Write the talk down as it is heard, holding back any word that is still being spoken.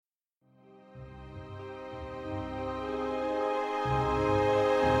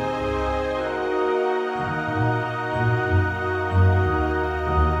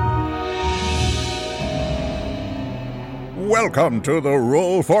Welcome to the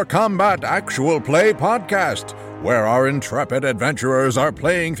Roll for Combat Actual Play podcast, where our intrepid adventurers are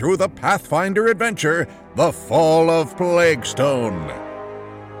playing through the Pathfinder adventure, The Fall of Plaguestone.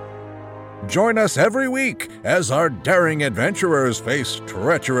 Join us every week as our daring adventurers face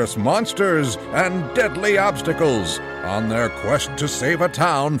treacherous monsters and deadly obstacles on their quest to save a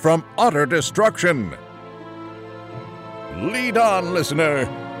town from utter destruction. Lead on, listener.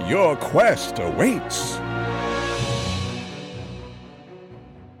 Your quest awaits.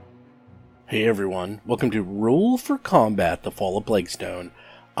 Hey everyone, welcome to Roll for Combat, The Fall of Plaguestone.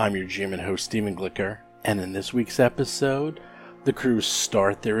 I'm your GM and host, Stephen Glicker, and in this week's episode, the crew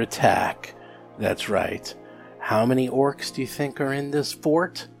start their attack. That's right. How many orcs do you think are in this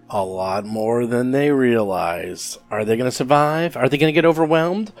fort? A lot more than they realize. Are they going to survive? Are they going to get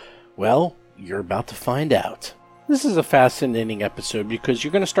overwhelmed? Well, you're about to find out. This is a fascinating episode because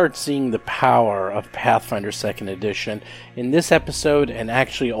you're going to start seeing the power of Pathfinder 2nd Edition in this episode and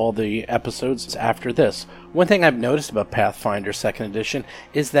actually all the episodes after this. One thing I've noticed about Pathfinder 2nd Edition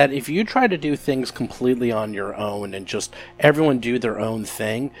is that if you try to do things completely on your own and just everyone do their own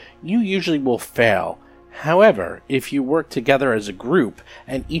thing, you usually will fail. However, if you work together as a group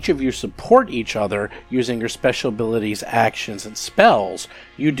and each of you support each other using your special abilities, actions, and spells,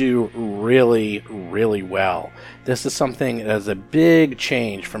 you do really, really well. This is something that is a big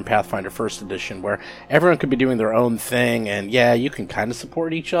change from Pathfinder 1st Edition, where everyone could be doing their own thing, and yeah, you can kind of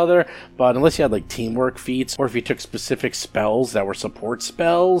support each other, but unless you had like teamwork feats, or if you took specific spells that were support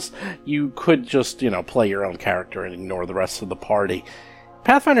spells, you could just, play your own character and ignore the rest of the party.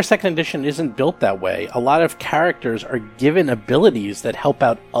 Pathfinder 2nd Edition isn't built that way. A lot of characters are given abilities that help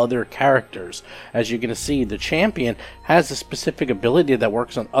out other characters. As you're going to see, the champion has a specific ability that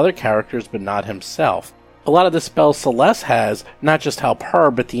works on other characters but not himself. A lot of the spells Celeste has not just help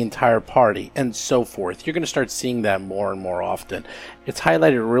her, but the entire party, and so forth. You're going to start seeing that more and more often. It's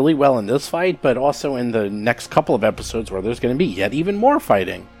highlighted really well in this fight, but also in the next couple of episodes where there's going to be yet even more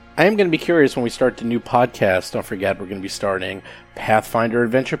fighting. I am going to be curious when we start the new podcast. Don't forget, we're going to be starting Pathfinder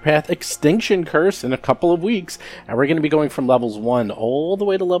Adventure Path Extinction Curse in a couple of weeks. And we're going to be going from levels 1 all the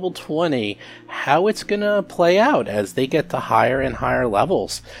way to level 20. How it's going to play out as they get to higher and higher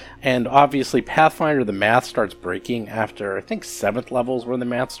levels. And obviously, Pathfinder, the math starts breaking after, I think, 7th levels where the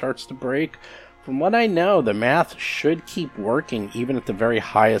math starts to break. From what I know, the math should keep working even at the very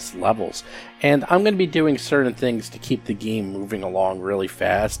highest levels. And I'm going to be doing certain things to keep the game moving along really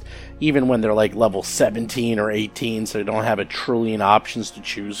fast, even when they're like level 17 or 18, so they don't have a trillion options to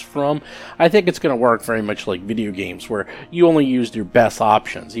choose from. I think it's going to work very much like video games, where you only use your best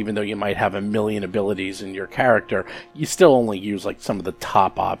options. Even though you might have a million abilities in your character, you still only use like some of the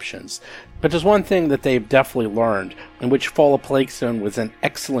top options. But there's one thing that they've definitely learned, in which Fall of Plaguestone was an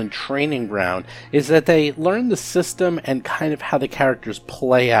excellent training ground, is that they learned the system and kind of how the characters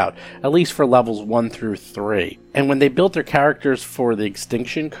play out, at least for levels 1 through 3. And when they built their characters for the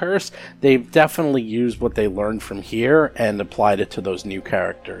Extinction Curse, they've definitely used what they learned from here and applied it to those new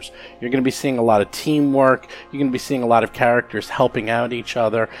characters. You're going to be seeing a lot of teamwork, you're going to be seeing a lot of characters helping out each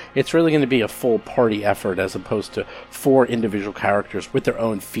other. It's really going to be a full party effort as opposed to 4 individual characters with their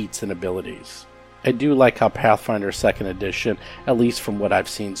own feats and abilities. I do like how Pathfinder 2nd Edition, at least from what I've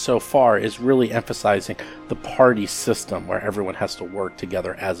seen so far, is really emphasizing the party system where everyone has to work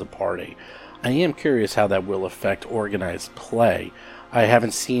together as a party. I am curious how that will affect organized play. I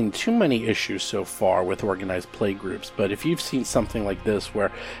haven't seen too many issues so far with organized play groups, but if you've seen something like this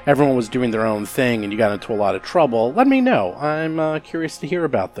where everyone was doing their own thing and you got into a lot of trouble, let me know. I'm curious to hear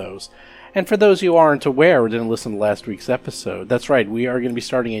about those. And for those who aren't aware or didn't listen to last week's episode, that's right, we are going to be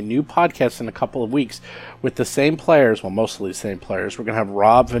starting a new podcast in a couple of weeks with the same players, well, mostly the same players. We're going to have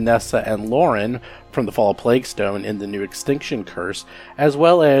Rob, Vanessa, and Lauren from The Fall of Plaguestone in the new Extinction Curse, as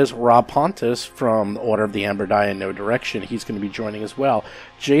well as Rob Pontus from Order of the Amber Die in No Direction. He's going to be joining as well.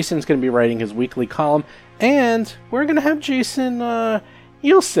 Jason's going to be writing his weekly column, and we're going to have Jason,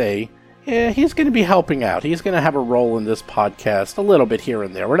 you'll see. Yeah, he's going to be helping out. He's going to have a role in this podcast a little bit here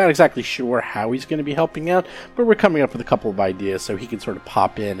and there. We're not exactly sure how he's going to be helping out, but we're coming up with a couple of ideas so he can sort of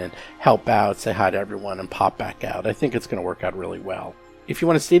pop in and help out, say hi to everyone, and pop back out. I think it's going to work out really well. If you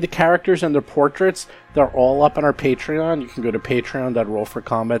want to see the characters and their portraits, they're all up on our Patreon. You can go to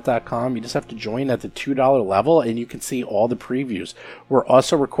patreon.rollforcombat.com. You just have to join at the $2 level, and you can see all the previews. We're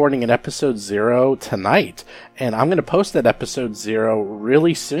also recording an episode 0 tonight, and I'm going to post that episode 0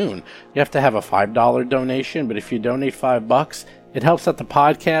 really soon. You have to have a $5 donation, but if you donate $5, it helps out the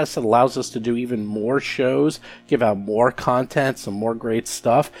podcast. It allows us to do even more shows, give out more content, some more great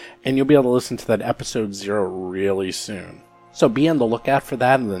stuff, and you'll be able to listen to that episode 0 really soon. So be on the lookout for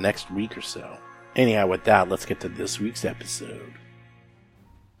that in the next week or so. Anyhow, with that, let's get to this week's episode.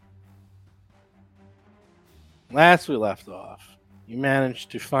 Last we left off, you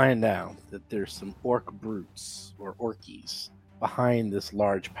managed to find out that there's some orc brutes, or orkies, behind this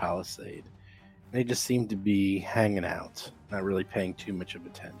large palisade. They just seem to be hanging out, not really paying too much of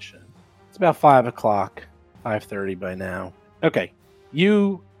attention. It's about 5 o'clock, 5:30 by now. Okay,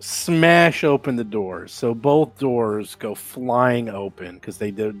 you smash open the doors, so both doors go flying open because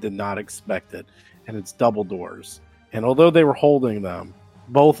they did not expect it, and it's double doors. And although they were holding them,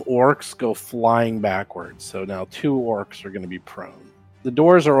 both orcs go flying backwards, so now 2 orcs are going to be prone. The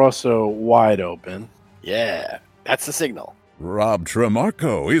doors are also wide open. Yeah, that's the signal. Rob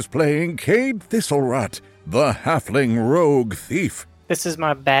Tremarco is playing Cade Thistlerot, the halfling rogue thief. This is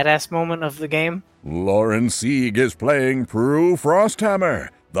my badass moment of the game. Lauren Sieg is playing Prue Frosthammer,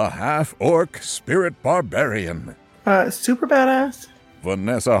 the half-orc spirit barbarian. Super badass.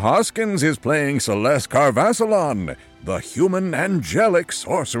 Vanessa Hoskins is playing Celeste Carvassalon, the human angelic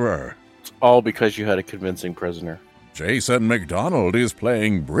sorcerer. It's all because you had a convincing prisoner. Jason McDonald is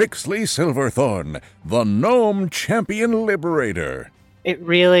playing Brixley Silverthorn, the gnome champion liberator. It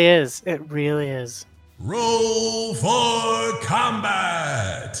really is. It really is. Roll for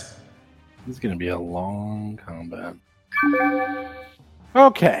combat! This is going to be a long combat.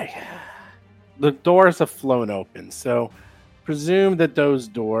 Okay. The doors have flown open, so presume that those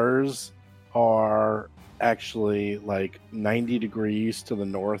doors are actually like 90 degrees to the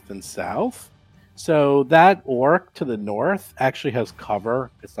north and south. So that orc to the north actually has cover.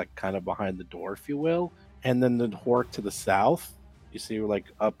 It's like kind of behind the door, if you will. And then the orc to the south, you see like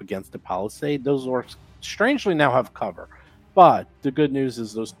up against the palisade, those orcs strangely now have cover. But the good news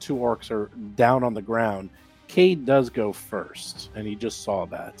is those 2 orcs are down on the ground. Cade does go first, and he just saw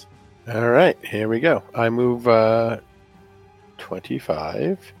that. All right, here we go. I move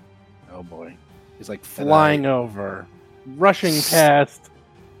 25. Oh boy. He's like flying over, rushing past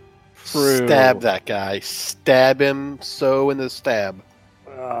through. Stab that guy. Stab him so in the stab.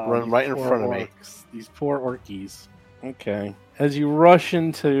 Run These right in poor front of me. orcs. These poor orkies. Okay. As you rush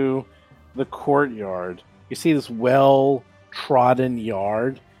into the courtyard, you see this well-trodden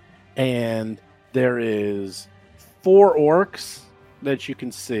yard, and there is 4 orcs that you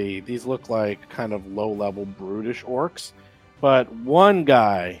can see. These look like kind of low-level brutish orcs, but one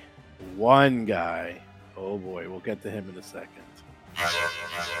guy, oh boy, we'll get to him in a second.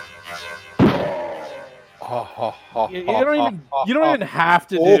 You don't even have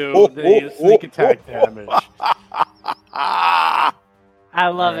to do the sneak attack damage. I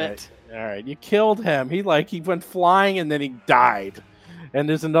love it. All right, you killed him. He went flying and then he died. And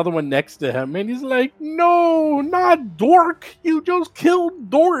there's another one next to him, and he's like, "No, not Dork! You just killed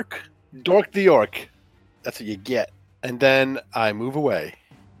Dork." Dork the orc. That's what you get. And then I move away.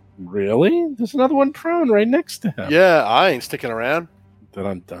 Really? There's another one prone right next to him. Yeah, I ain't sticking around.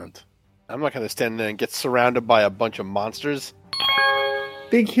 Dun. I'm not going to stand there and get surrounded by a bunch of monsters.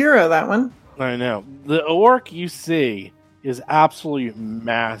 Big hero, that one. I know. The orc you see is absolutely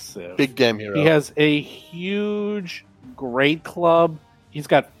massive. Big damn hero. He has a huge great club. He's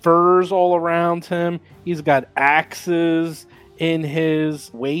got furs all around him. He's got axes in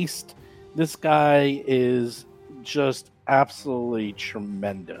his waist. This guy is just absolutely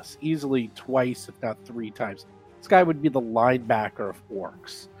tremendous. Easily twice, if not 3 times. This guy would be the linebacker of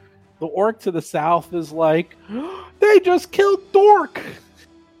orcs. The orc to the south is like, they just killed Dork!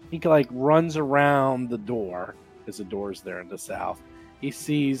 He like runs around the door, because the door's there in the south. He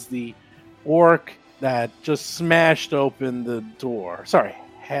sees the orc that just smashed open the door. Sorry,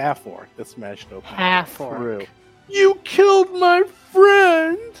 half orc that smashed open Half orc. through. You killed my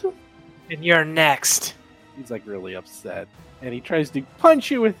friend! And you're next. He's like really upset. And he tries to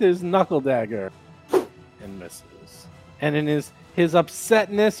punch you with his knuckle dagger and misses. And in his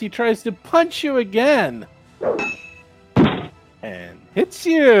upsetness, he tries to punch you again. And hits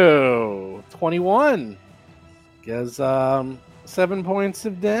you. 21. Does 7 points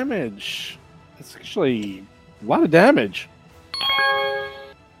of damage. That's actually a lot of damage.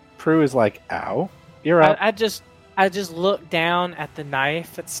 Prue is like, ow. You're up. I just look down at the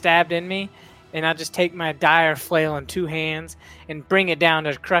knife that stabbed in me, and I just take my dire flail in 2 hands and bring it down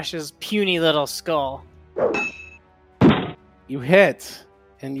to crush his puny little skull. You hit.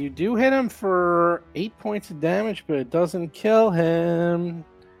 And you do hit him for 8 points of damage, but it doesn't kill him.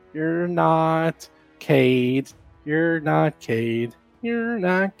 You're not Cade. You're not Cade. You're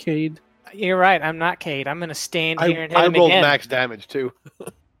not Cade. You're right, I'm not Cade. I'm going to stand here and hit I him rolled again. max damage too.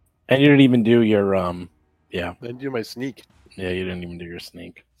 And you didn't even do your, yeah. Then do my sneak. Yeah, you didn't even do your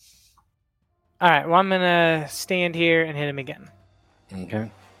sneak. All right, well, I'm going to stand here and hit him again.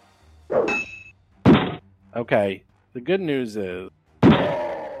 Okay. Okay. The good news is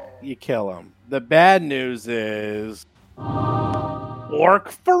you kill him. The bad news is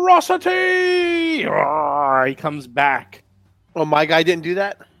orc ferocity. He comes back. Oh, my guy didn't do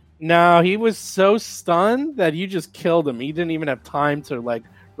that? No, he was so stunned that you just killed him. He didn't even have time to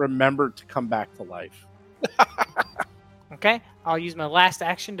remember to come back to life. Okay, I'll use my last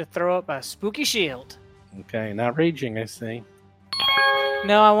action to throw up a spooky shield. Okay, not raging, I see.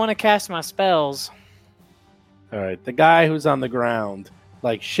 No, I want to cast my spells. All right, the guy who's on the ground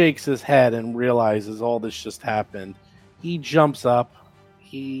shakes his head and realizes all this just happened. He jumps up.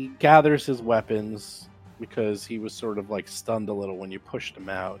 He gathers his weapons because he was sort of stunned a little when you pushed him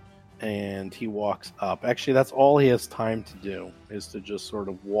out, and he walks up. Actually, that's all he has time to do, is to just sort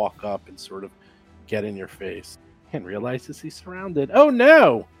of walk up and sort of get in your face. And realizes he's surrounded. Oh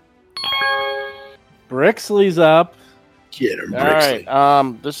no! Brixley's up. Get him, All Brixley.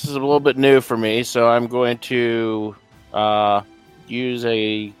 right. This is a little bit new for me, so I'm going to use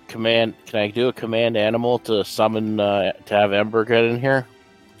a command. Can I do a command animal to summon to have Ember get in here?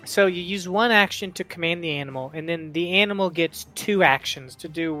 So you use one action to command the animal, and then the animal gets 2 actions to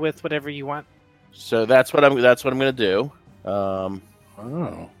do with whatever you want. So that's what I'm going to do.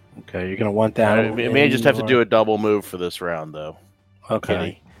 Oh, okay. You're gonna want that. I may just have to do a double move for this round, though. Okay.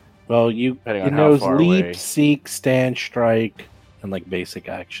 Kitty. Well, you Depending on how knows far leap, away. seek, stand, strike, and basic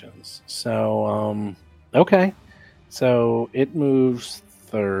actions. So, okay. So it moves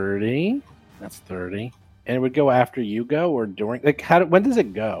 30. That's 30. And it would go after you go, or during. When does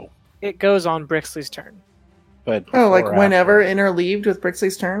it go? It goes on Brixley's turn. But Oh, before or whenever after? interleaved with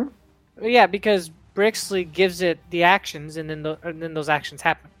Brixley's turn? Yeah, because Brixley gives it the actions, and then those actions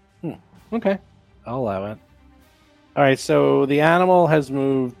happen. Okay, I'll allow it. All right. So the animal has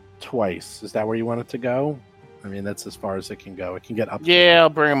moved twice. Is that where you want it to go? I mean, that's as far as it can go. It can get up. Yeah, I'll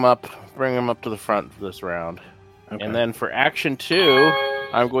bring him up to the front for this round. Okay. And then for action 2,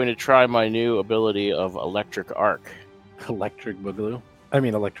 I'm going to try my new ability of Electric Arc. Electric Boogaloo. I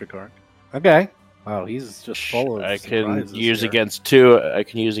mean, Electric Arc. Okay. Wow, he's just full of I can surprises use here. against 2. I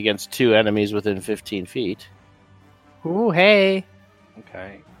can use against 2 enemies within 15 feet. Ooh, hey.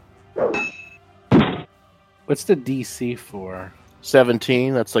 Okay. What's the DC for?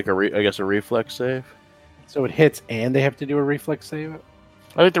 17. That's I guess a reflex save. So it hits and they have to do a reflex save?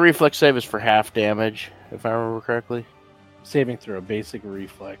 I think the reflex save is for half damage, if I remember correctly. Saving throw, a basic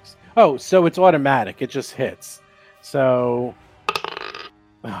reflex. Oh, so it's automatic. It just hits. So...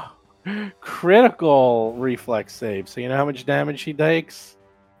 critical reflex save. So you know how much damage he takes?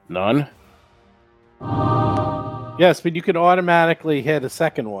 None. Yes, but you could automatically hit a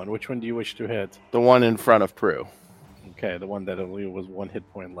second one. Which one do you wish to hit? The one in front of Prue. Okay, the one that only was 1 hit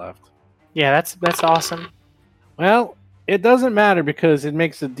point left. Yeah, that's awesome. Well, it doesn't matter because it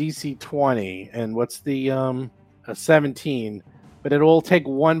makes a DC 20, and what's the a 17, but it'll take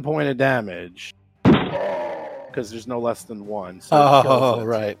 1 point of damage because there's no less than 1. So it kills it.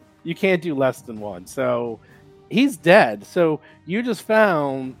 right. You can't do less than 1. So he's dead. So you just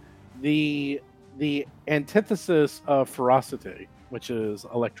found the antithesis of ferocity, which is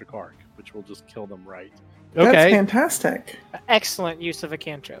Electric Arc, which will just kill them right. That's Okay. fantastic. Excellent use of a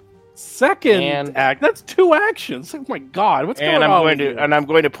cantrip. Second And- act. That's 2 actions. Oh my god, what's And going I'm on? going with to you? and I'm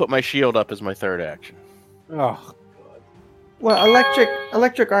going to put my shield up as my third action. Oh, Well,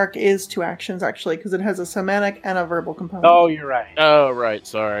 electric arc is 2 actions actually because it has a somatic and a verbal component. oh, you're right. Oh right,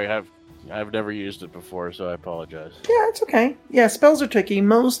 sorry. I've never used it before, so I apologize. Yeah, it's okay. Yeah, spells are tricky.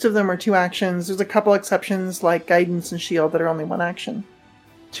 Most of them are 2 actions. There's a couple exceptions like guidance and shield that are only 1 action.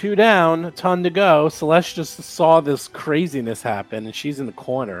 2 down, ton to go. Celeste just saw this craziness happen, and she's in the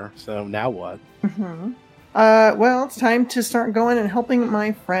corner. So now what? Mm-hmm. Well, it's time to start going and helping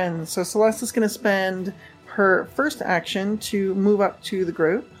my friends. So Celeste is going to spend her first action to move up to the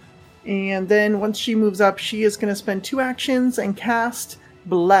group. And then once she moves up, she is going to spend 2 actions and cast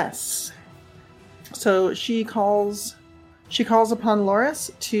Bless. So she calls upon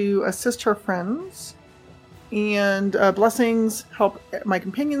Loris to assist her friends. And blessings help my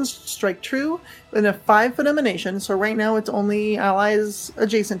companions strike true in a 5-foot emanation. So right now it's only allies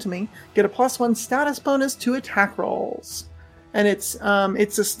adjacent to me. Get a +1 status bonus to attack rolls, and it's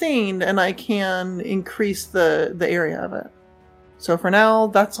sustained, and I can increase the area of it. So for now,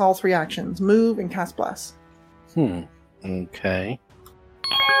 that's all 3 actions: move and cast bless. Okay.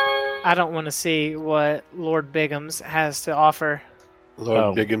 I don't want to see what Lord Bigham's has to offer.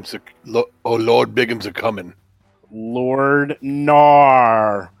 Lord Bigham's a coming. Lord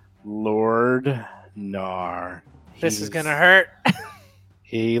Nar. Lord Nar. This is gonna hurt.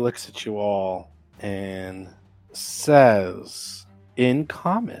 He looks at you all and says, in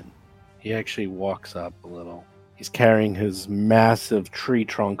common, He actually walks up a little. He's carrying his massive tree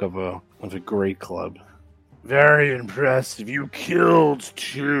trunk of a great club. Very impressive. You killed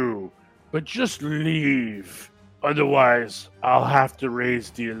 2, but just leave. Otherwise, I'll have to raise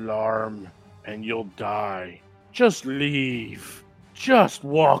the alarm and you'll die. Just leave. Just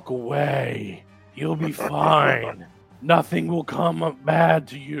walk away. You'll be fine. Nothing will come up bad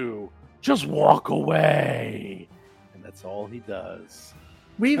to you. Just walk away. And that's all he does.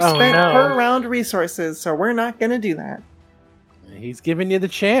 We've Oh, spent no. per round resources, so we're not going to do that. He's giving you the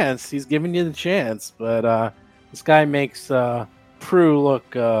chance. But this guy makes Prue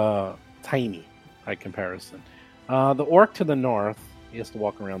look tiny by comparison. The orc to the north, he has to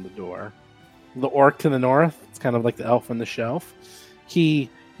walk around the door. The orc to the north, it's kind of like the elf on the shelf. He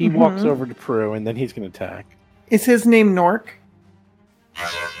walks over to Prue, and then he's going to attack. Is his name Nork?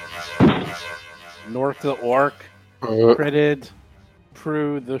 North the orc, critted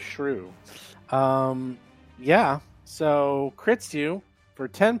Prue the shrew. Yeah, so crits you for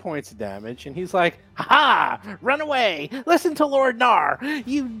 10 points of damage, and he's like, "Ha! Run away! Listen to Lord Nar!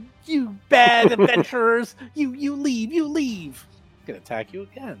 You bad adventurers! You leave! He's gonna attack you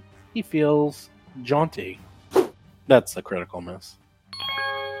again. He feels jaunty. That's a critical miss.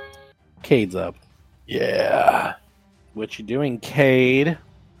 Cade's up. Yeah. What you doing, Cade?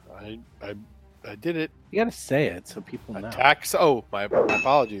 I did it. You gotta say it so people know. Attacks. Oh, my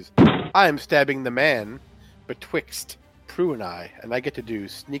apologies. I am stabbing the man betwixt Prue and I get to do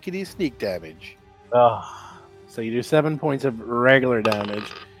sneakity sneak damage. Oh. So you do 7 points of regular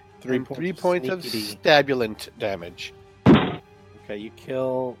damage, 3 And points, 3 points of sneakity. stabulant damage. Okay, you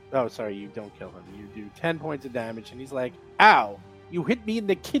kill. Oh, sorry, you don't kill him. You do 10 points of damage, and he's like, "Ow! You hit me in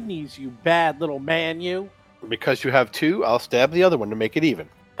the kidneys, you bad little man, you." Because you have 2, I'll stab the other one to make it even.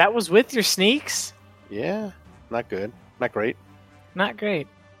 That was with your sneaks? Yeah, not good. Not great. Not great.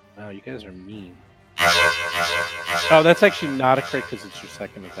 Wow, you guys are mean. Oh, that's actually not a crit because it's your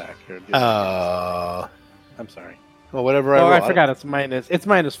second attack. Here, do it. I'm sorry. Well, whatever Oh, I I roll. forgot. It's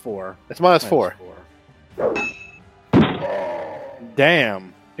 -4. It's minus 4.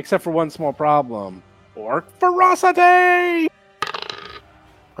 Damn. Except for one small problem. Orc ferocity!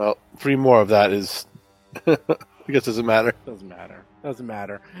 Well, 3 more of that is... I guess it doesn't matter. Doesn't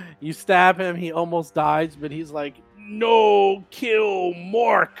matter. You stab him, he almost dies, but he's like, "No, kill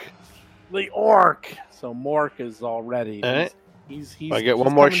Mork, the orc." So Mork is all ready. All right. He's I get he's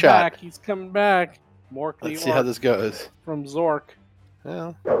one more coming shot. back. He's coming back. Mork the Let's orc see how this goes. from Zork.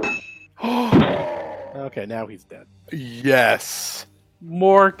 Well. Okay, now he's dead. Yes.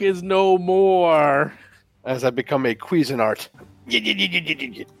 Mork is no more. As I become a Cuisinart.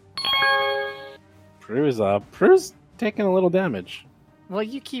 Prue's up. Prue's taking a little damage. Well,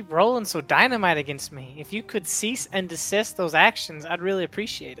 you keep rolling so dynamite against me. If you could cease and desist those actions, I'd really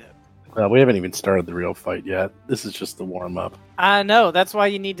appreciate it. Well, we haven't even started the real fight yet. This is just the warm-up. I know. That's why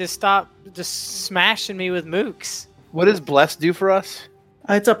you need to stop just smashing me with mooks. What does Bless do for us?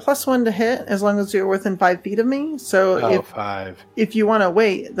 It's a +1 to hit as long as you're within 5 feet of me. So Oh, 5. if you want to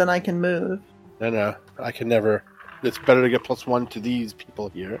wait, then I can move. No. I can never. It's better to get +1 to these people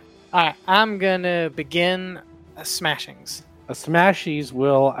here. All right, I'm going to begin smashings. A smashies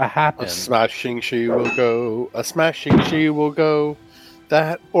will happen. A smashing she will go. A smashing she will go.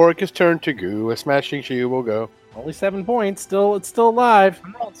 That orc is turned to goo. A smashing she will go. Only 7 points. It's still alive.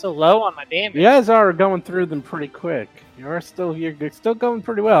 I'm rolling so low on my damage. You guys are going through them pretty quick. You're still going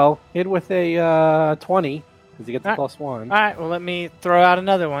pretty well. Hit with a 20 because you get the Alright. +1. All right, well, let me throw out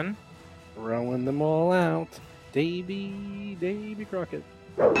another one. Throwing them all out. Davy Crockett.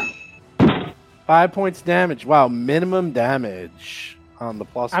 5 points damage. Wow, minimum damage on the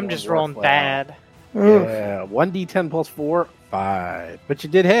 +1. I'm just rolling warflail. bad. Oof. Yeah, 1d10 + 4, 5. But you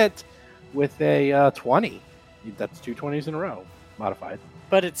did hit with a 20. That's 2 20s in a row, modified.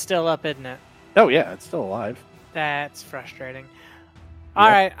 But it's still up, isn't it? Oh yeah, it's still alive. That's frustrating. All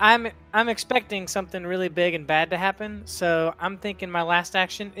right, I'm expecting something really big and bad to happen, so I'm thinking my last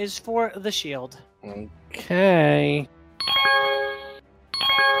action is for the shield. Okay.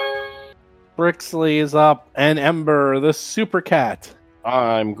 Brixley is up, and Ember, the super cat.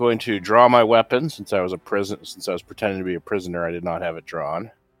 I'm going to draw my weapon since I was pretending to be a prisoner. I did not have it drawn.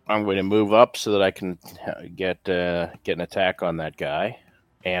 I'm going to move up so that I can get an attack on that guy,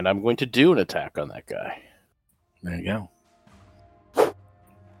 and I'm going to do an attack on that guy. There you go.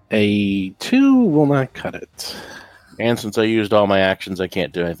 A 2 will not cut it. And since I used all my actions, I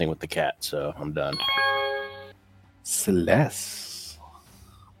can't do anything with the cat, so I'm done. Celeste.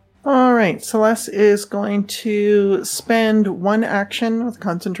 All right, Celeste is going to spend 1 action with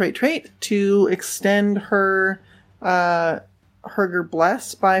Concentrate trait to extend her Herger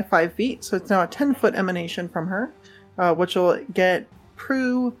Bless by 5 feet. So it's now a 10-foot emanation from her, which will get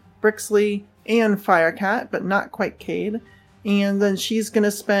Prue, Brixley, and Firecat, but not quite Cade. And then she's going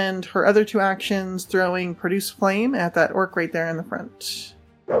to spend her other 2 actions throwing Produce Flame at that orc right there in the front.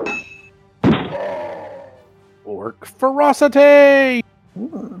 Orc ferocity!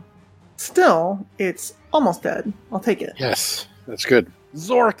 Ooh. Still, it's almost dead. I'll take it. Yes, that's good.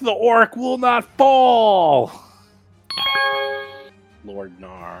 Zork the orc will not fall! Lord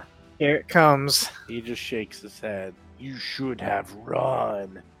Nar. Here it comes. He just shakes his head. You should have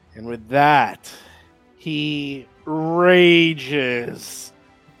run. And with that, he rages.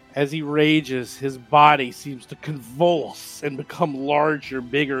 As he rages, his body seems to convulse and become larger,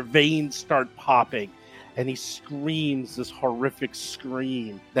 bigger. Veins start popping. And he screams this horrific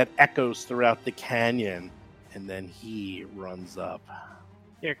scream that echoes throughout the canyon. And then he runs up.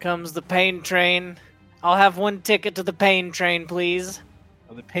 Here comes the pain train. I'll have 1 ticket to the pain train, please.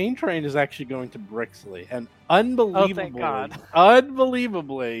 Well, the pain train is actually going to Brixley. And unbelievably, thank God.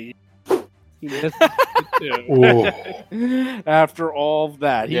 Unbelievably, he missed it too. After all of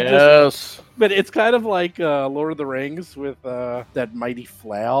that. But it's kind of like Lord of the Rings with that mighty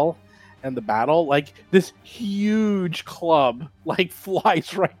flail. And the battle, like this huge club, like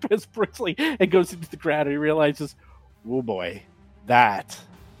flies right past Brixley and goes into the ground. And he realizes, oh boy, that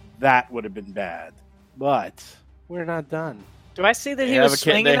would have been bad. But we're not done. Do I see that he was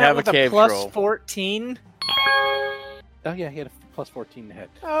swinging that with a plus troll. 14? Oh yeah, he had a plus 14 to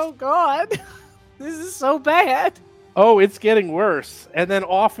hit. Oh God, this is so bad. Oh, it's getting worse. And then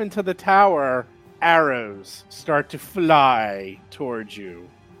off into the tower, arrows start to fly towards you.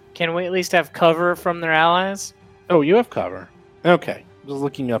 Can we at least have cover from their allies? Oh, you have cover. Okay. Just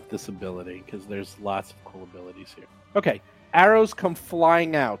looking up this ability, because there's lots of cool abilities here. Okay. Arrows come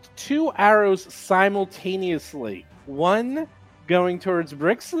flying out. 2 arrows simultaneously. 1 going towards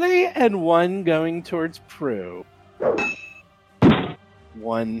Brixley, and 1 going towards Prue.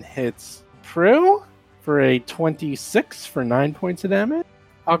 1 hits Prue for a 26 for 9 points of damage.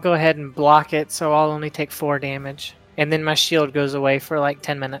 I'll go ahead and block it, so I'll only take 4 damage. And then my shield goes away for like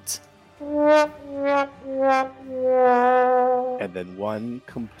 10 minutes. And then 1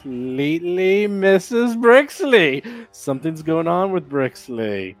 completely misses Brixley. Something's going on with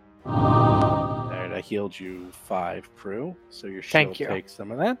Brixley. Alright, I healed you 5, Prue. So your shield takes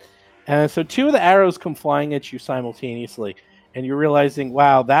some of that. And so 2 of the arrows come flying at you simultaneously. And you're realizing,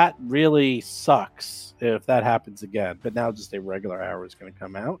 wow, that really sucks if that happens again. But now just a regular arrow is going to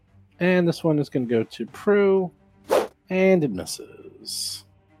come out. And this one is going to go to Prue. And it misses.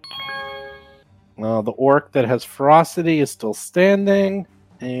 Well, the orc that has ferocity is still standing,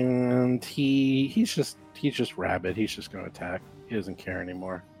 and he's just rabid. He's just going to attack. He doesn't care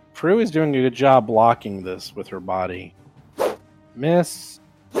anymore. Prue is doing a good job blocking this with her body. Miss,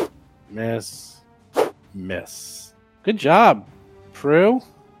 miss, miss. Good job, Prue.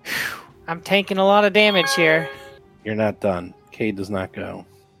 I'm taking a lot of damage here. You're not done. Cade does not go.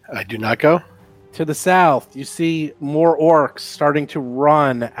 I do not go? To the south, you see more orcs starting to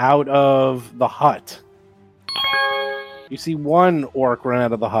run out of the hut. You see 1 orc run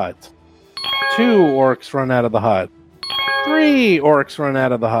out of the hut. 2 orcs run out of the hut. 3 orcs run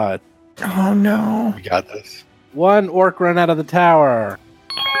out of the hut. Oh no. We got this. 1 orc run out of the tower.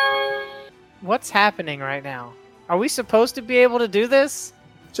 What's happening right now? Are we supposed to be able to do this?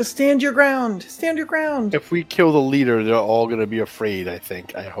 Just stand your ground. Stand your ground. If we kill the leader, they're all going to be afraid, I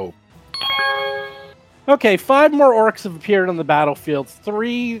think. I hope. Okay, 5 more orcs have appeared on the battlefield.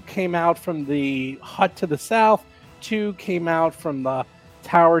 3 came out from the hut to the south. 2 came out from the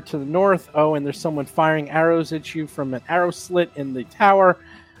tower to the north. Oh, and there's someone firing arrows at you from an arrow slit in the tower.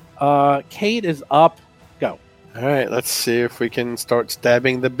 Cade is up. Go. All right, let's see if we can start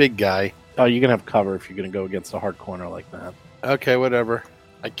stabbing the big guy. Oh, you're going to have cover if you're going to go against a hard corner like that. Okay, whatever.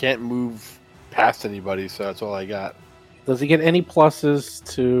 I can't move past anybody, so that's all I got. Does he get any pluses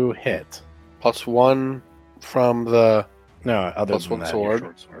to hit? +1 from the No, other than +1 that, sword. your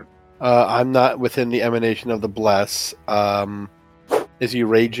short sword. I'm not within the emanation of the bless. Is he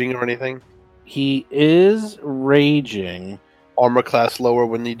raging or anything? He is raging. Armor class lower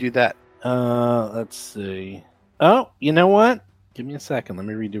when you do that. Let's see. Oh, you know what? Give me a second. Let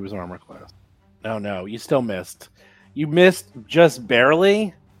me redo his armor class. No, you still missed. You missed just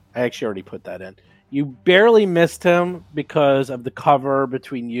barely. I actually already put that in. You barely missed him because of the cover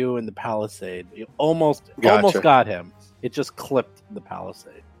between you and the palisade. You almost got him. It just clipped the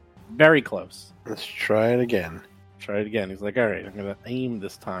palisade. Very close. Let's try it again. Try it again. He's like, all right, I'm going to aim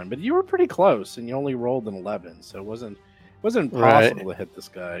this time. But you were pretty close, and you only rolled an 11, so it wasn't impossible to hit this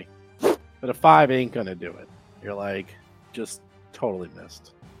guy. But a 5 ain't going to do it. You're like, just Totally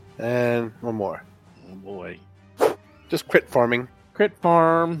missed. And one more. Oh boy. Just crit farming. Crit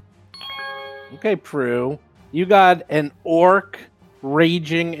farm. Okay, Prue. You got an orc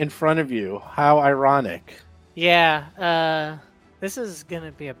raging in front of you. How ironic. Yeah, this is going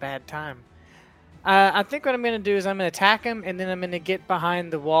to be a bad time. I think what I'm going to do is I'm going to attack him, and then I'm going to get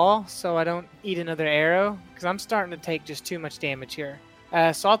behind the wall so I don't eat another arrow, because I'm starting to take just too much damage here.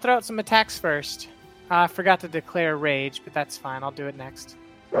 So I'll throw out some attacks first. I forgot to declare rage, but that's fine. I'll do it next.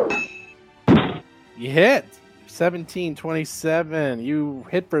 You hit. 17, 27. You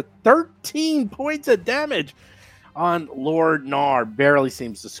hit for 13 points of damage on Lord Nar. Barely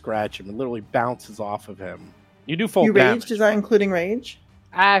seems to scratch him. It literally bounces off of him. You do full You damage. raged? Is that including rage?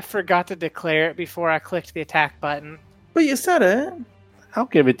 I forgot to declare it before I clicked the attack button. But you said it. I'll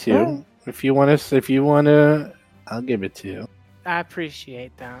give it to you. Oh. If you want to, I'll give it to you. I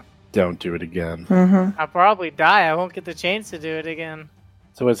appreciate that. Don't do it again. Mm-hmm. I'll probably die. I won't get the chance to do it again.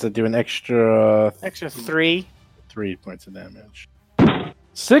 So what's it do? An extra Extra 3. 3 points of damage.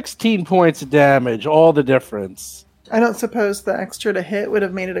 16 points of damage. All the difference. I don't suppose the extra to hit would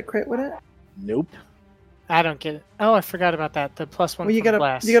have made it a crit, would it? Nope. I don't get it. Oh, I forgot about that. The +1 Well, you from get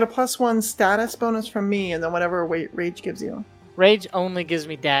blast. a +1 status bonus from me, and then whatever rage gives you. Rage only gives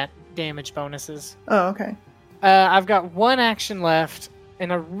me damage bonuses. Oh, okay. I've got one action left,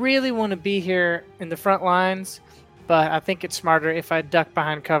 and I really want to be here in the front lines, but I think it's smarter if I duck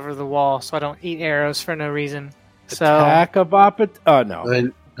behind cover of the wall so I don't eat arrows for no reason. So Attack of Oh,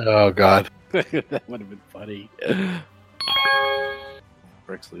 no. Oh, God. That would have been funny.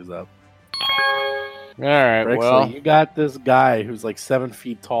 Brixley's up. All right, Brixley, well, you got this guy who's like 7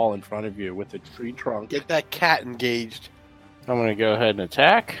 feet tall in front of you with a tree trunk. Get that cat engaged. I'm going to go ahead and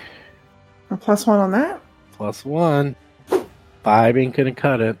attack. A +1 on that? +1. 5 ain't gonna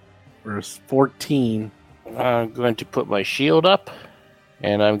cut it. Verse 14. I'm going to put my shield up,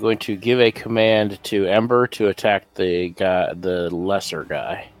 and I'm going to give a command to Ember to attack the lesser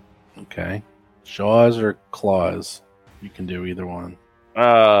guy. Okay. Jaws or claws? You can do either one.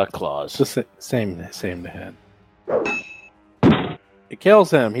 Claws. It's the same to hit. It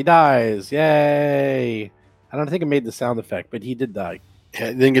kills him. He dies. Yay! I don't think it made the sound effect, but he did die. Yeah,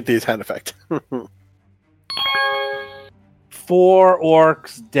 it didn't get the sound effect. 4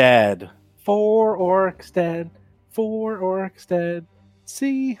 orcs dead. 4 orcs dead. 4 orcs dead.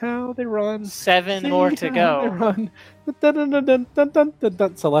 See how they run. 7 See more to how go. they run. Dun, dun, dun, dun, dun, dun, dun,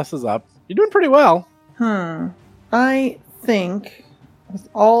 dun. Celeste is up. You're doing pretty well. I think with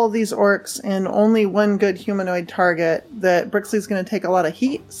all of these orcs and only one good humanoid target that Brixley's going to take a lot of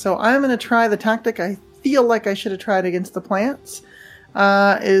heat. So I'm going to try the tactic I feel like I should have tried against the plants,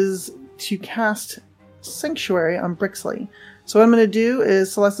 is to cast Sanctuary on Brixley. So what I'm going to do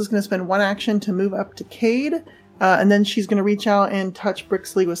is Celeste is going to spend one action to move up to Cade, and then she's going to reach out and touch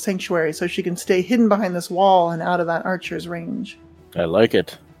Brixley with Sanctuary so she can stay hidden behind this wall and out of that archer's range. I like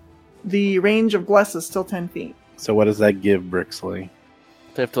it. The range of Bless is still 10 feet. So what does that give Brixley?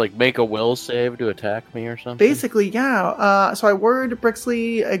 They have to make a will save to attack me or something? Basically, yeah. So I word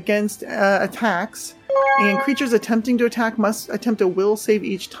Brixley against attacks, and creatures attempting to attack must attempt a will save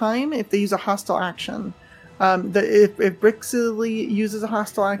each time if they use a hostile action. If Brixley uses a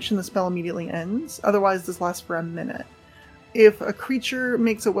hostile action, the spell immediately ends. Otherwise, this lasts for a minute. If a creature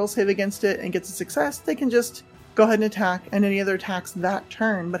makes a will save against it and gets a success, they can just go ahead and attack, and any other attacks that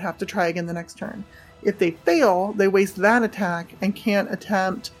turn, but have to try again the next turn. If they fail, they waste that attack and can't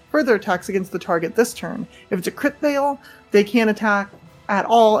attempt further attacks against the target this turn. If it's a crit fail, they can't attack at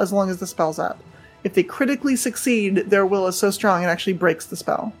all as long as the spell's up. If they critically succeed, their will is so strong it actually breaks the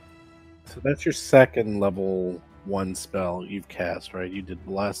spell. So that's your second level 1 spell you've cast, right? You did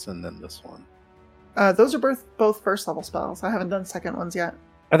Bless and then this one. Those are both first level spells. I haven't done second ones yet.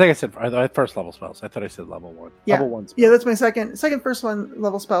 I think I said first level spells. I thought I said level 1. Yeah. Level 1 spell. Yeah, that's my second first one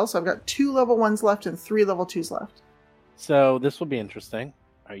level spell. So I've got 2 level 1s left and 3 level 2s left. So this will be interesting.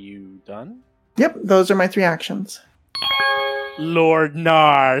 Are you done? Yep, those are my 3 actions. Lord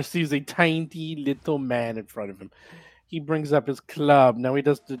Nar sees a tiny little man in front of him. He brings up his club. Now he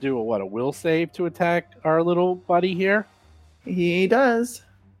does to do a will save to attack our little buddy here. He does.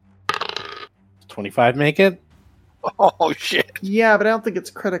 25 make it? Oh, shit. Yeah, but I don't think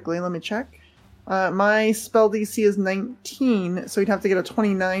it's critically. Let me check. My spell DC is 19, so he'd have to get a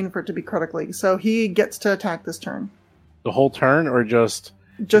 29 for it to be critically. So he gets to attack this turn. The whole turn or just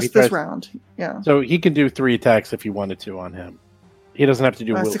Just tries- this round. Yeah. So he can do 3 attacks if you wanted to on him. He doesn't have to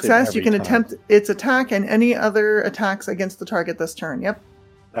do will save Success, you every can time. attempt its attack and any other attacks against the target this turn. Yep.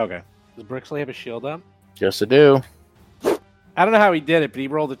 Okay. Does Brixley have a shield up? Yes, I do. I don't know how he did it, but he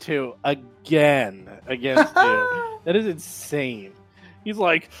rolled a 2 again against you. That is insane. He's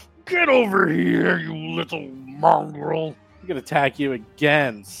like, get over here, you little mongrel. I'm going to attack you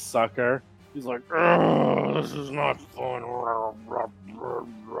again, sucker. He's like, this is not fun.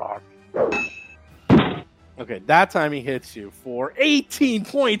 Okay, that time he hits you for 18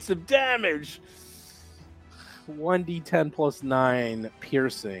 points of damage. 1d10 plus 9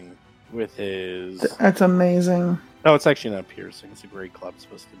 piercing with his... That's amazing. Oh, it's actually not piercing. It's a great club. It's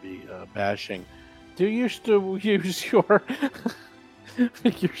supposed to be bashing. Do you still use your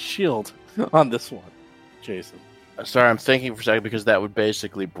your shield on this one, Jason? Sorry, I'm thinking for a second because that would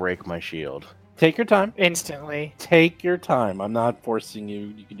basically break my shield. Take your time. Instantly. Take your time. I'm not forcing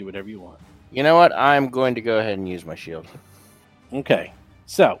you. You can do whatever you want. You know what? I'm going to go ahead and use my shield. Okay.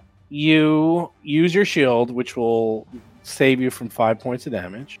 So, you use your shield, which will save you from 5 points of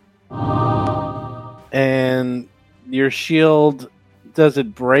damage. And your shield, does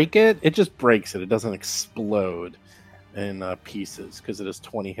it break it? It just breaks it. It doesn't explode in pieces because it has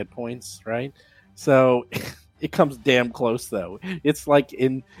 20 hit points, right? So... It comes damn close, though. It's like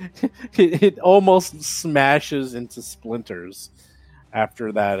it almost smashes into splinters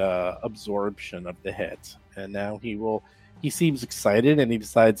after that absorption of the hit. And now he seems excited, and he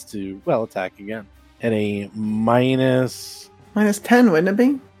decides to, attack again. At a minus... Minus 10, wouldn't it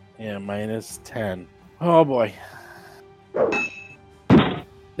be? Yeah, minus 10. Oh, boy.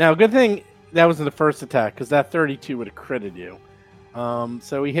 Now, good thing that was in the first attack, because that 32 would have critted you.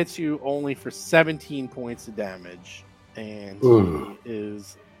 So he hits you only for 17 points of damage, and he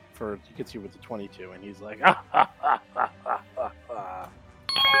gets you with the 22, and he's like,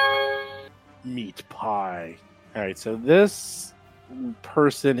 meat pie. All right, so this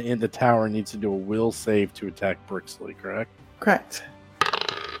person in the tower needs to do a will save to attack Brixley, correct? Correct.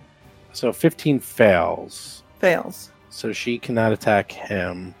 So 15 fails. Fails. So she cannot attack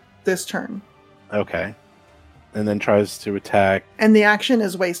him. This turn. Okay. And then tries to attack. And the action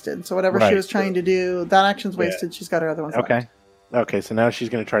is wasted. So whatever Right. she was trying to do, that action's wasted. She's got her other ones Okay. left. Okay, so now she's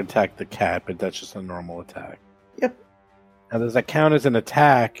going to try to attack the cat, but that's just a normal attack. Yep. Now, does that count as an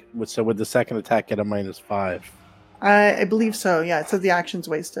attack? So would the second attack get a minus 5? I believe so, yeah. It says the action's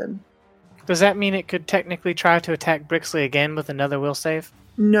wasted. Does that mean it could technically try to attack Brixley again with another will save?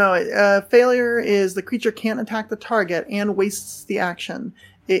 No, failure is the creature can't attack the target and wastes the action.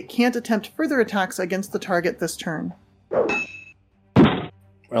 It can't attempt further attacks against the target this turn.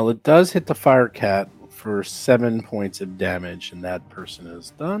 Well, it does hit the fire cat for 7 points of damage, and that person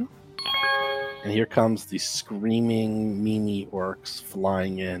is done. And here comes the screaming Mimi orcs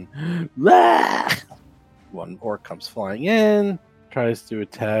flying in. One orc comes flying in, tries to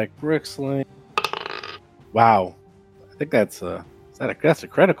attack Brixley. Wow, I think that's a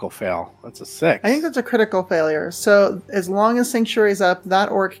critical fail. That's a 6. I think that's a critical failure. So as long as Sanctuary's up, that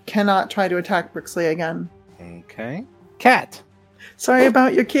orc cannot try to attack Brixley again. Okay. Cat Sorry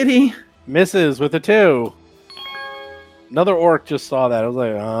about your kitty. misses with a 2. Another orc just saw that. I was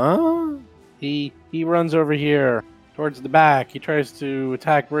like, huh? He runs over here towards the back. He tries to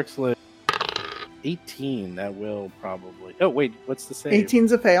attack Brixley. 18. That will probably. Oh wait, what's the save?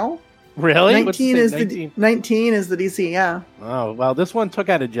 18's a fail. Really? 19 is the 19 is the DC, yeah. Oh, well, this one took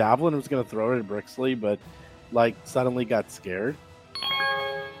out a javelin and was going to throw it at Brixley, but, suddenly got scared.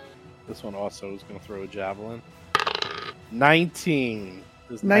 This one also was going to throw a javelin. 19.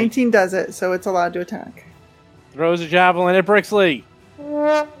 19 does it, so it's allowed to attack. Throws a javelin at Brixley.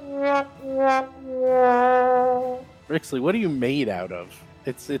 Brixley, what are you made out of?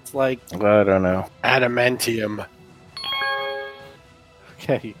 It's like... I don't know. Adamantium.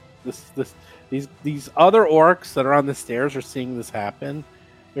 Okay, these other orcs that are on the stairs are seeing this happen.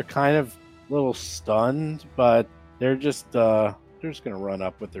 They're kind of a little stunned, but they're just gonna run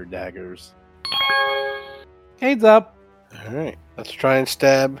up with their daggers. Cade's up. Alright, let's try and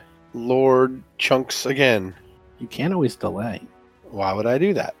stab Lord Chunks again. You can't always delay. Why would I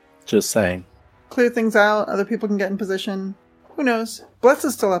do that? Just saying. Clear things out, other people can get in position. Who knows? Bless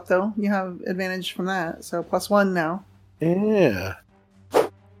is still up though. You have advantage from that, so +1 now. Yeah.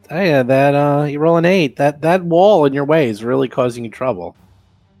 Hey, that you roll an 8. That wall in your way is really causing you trouble.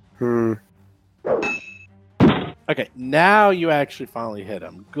 Okay, now you actually finally hit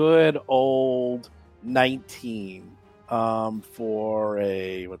him. Good old 19. For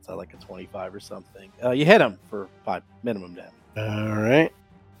a what's that, like a 25 or something? You hit him for 5 minimum damage. Alright.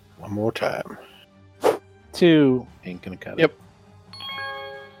 One more time. 2 ain't gonna cut it. Yep.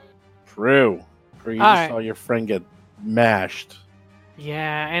 True. You just Alright. saw your friend get mashed.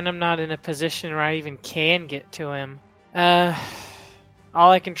 Yeah, and I'm not in a position where I even can get to him.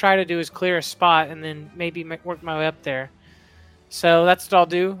 All I can try to do is clear a spot and then maybe work my way up there. So that's what I'll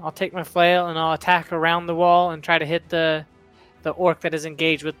do. I'll take my flail and I'll attack around the wall and try to hit the orc that is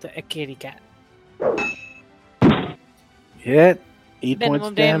engaged with the kitty cat. Hit. 8 Minimum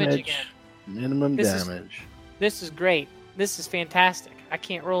points damage damage. again. Minimum This is- damage. This is great. This is fantastic. I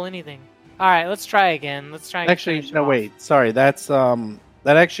can't roll anything. All right, let's try again. Let's try. And Actually, finish it no, off. wait. Sorry, that's that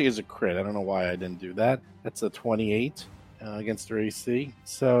actually is a crit. I don't know why I didn't do that. That's a 28 against their AC.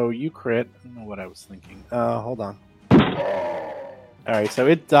 So you crit. I don't know what I was thinking. Hold on. All right, so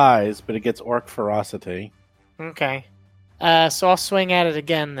it dies, but it gets orc ferocity. Okay. So I'll swing at it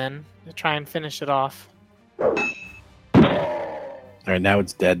again then to try and finish it off. All right, now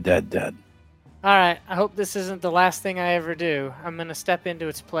it's dead. All right. I hope this isn't the last thing I ever do. I'm gonna step into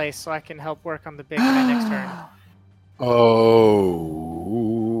its place so I can help work on the big guy next turn. Oh.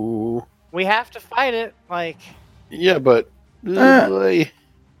 We have to fight it. Like, Yeah, but. Is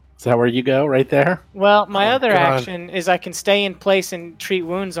that where you go? Right there? well, my other God. action is I can stay in place and treat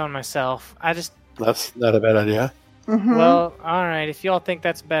wounds on myself. I just, That's not a bad idea. Mhm. well, all right. If y'all think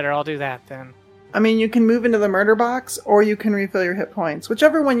that's better, I'll do that then. I mean, you can move into the murder box, or you can refill your hit points.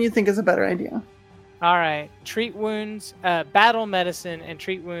 Whichever one you think is a better idea. All right. Treat wounds, battle medicine, and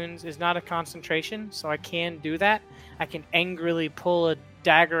treat wounds is not a concentration, so I can do that. I can angrily pull a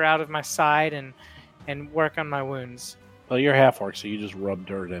dagger out of my side and work on my wounds. Well, you're half orc, so you just rub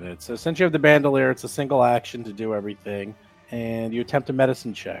dirt in it. So since you have the bandolier, it's a single action to do everything, and you attempt a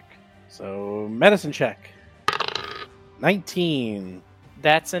medicine check. So medicine check. 19.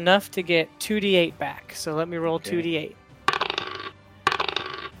 That's enough to get 2d8 back. So let me roll Okay. 2d8.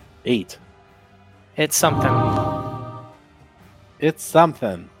 8. It's something. It's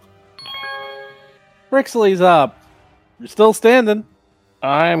something. Brixley's up. You're still standing.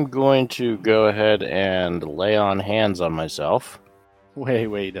 I'm going to go ahead and lay on hands on myself.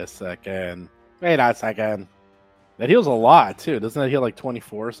 Wait a second. Wait a second. That heals a lot, too. Doesn't that heal like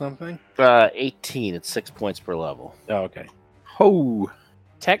 24 or something? 18. It's 6 points per level. Oh, okay. Ho!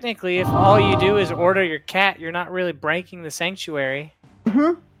 Technically, if all you do is order your cat, you're not really breaking the sanctuary.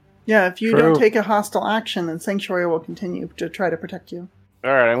 Hmm. Yeah, if you True. don't take a hostile action, then Sanctuary will continue to try to protect you.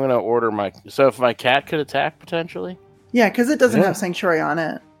 All right, I'm going to order my. So if my cat could attack potentially. Yeah, because it doesn't Yeah. have Sanctuary on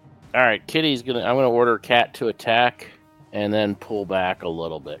it. All right, Kitty's gonna. I'm gonna order cat to attack, and then pull back a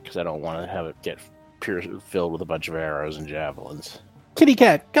little bit because I don't want to have it get filled with a bunch of arrows and javelins. Kitty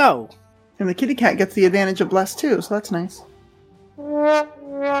cat, go! And the kitty cat gets the advantage of Bless too, so that's nice.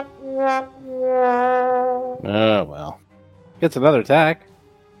 Oh well. Gets another attack.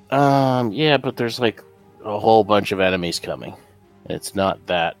 Yeah, but there's like a whole bunch of enemies coming. It's not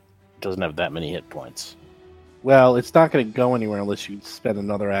that. Doesn't have that many hit points. Well, it's not going to go anywhere unless you spend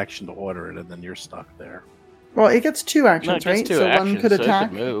another action to order it, and then you're stuck there. Well, it gets two No, actions, it gets right? two So actions, one could so it attack.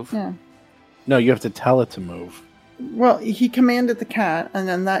 could move. Yeah. No, you have to tell it to move. Well, he commanded the cat, and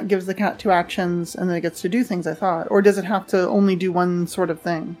then that gives the cat two actions, and then it gets to do things, I thought. Or does it have to only do one sort of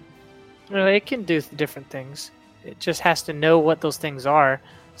thing? Well, it can do different things. It just has to know what those things are.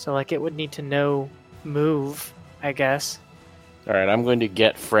 So, like, it would need to know move, I guess. All right, I'm going to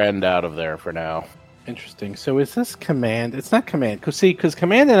get friend out of there for now. Interesting. So is this command? It's not command. Because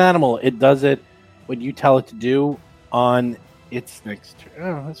command an animal, it does it when you tell it to do on its next turn.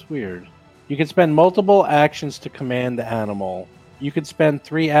 Oh, that's weird. You can spend multiple actions to command the animal. You can spend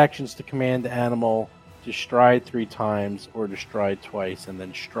 3 actions to command the animal to stride 3 times or to stride twice and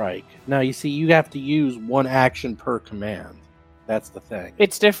then strike. Now, you see, you have to use 1 action per command. That's the thing.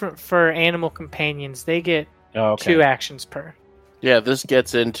 It's different for animal companions. They get Oh, 2 actions per. Yeah, this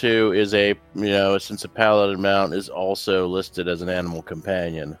gets into is a since a paladin mount is also listed as an animal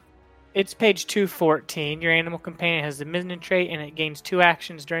companion. It's page 214. Your animal companion has the minion trait, and it gains 2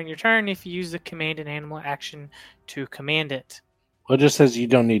 actions during your turn if you use the command an animal action to command it. Well, it just says you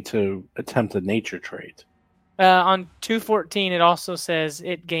don't need to attempt a nature trait. On 214, it also says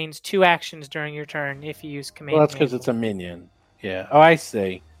it gains 2 actions during your turn if you use command. Well, that's because it's a minion. Yeah. Oh, I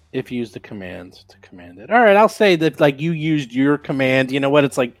see. If you use the command to command it. All right, I'll say that like you used your command. You know what?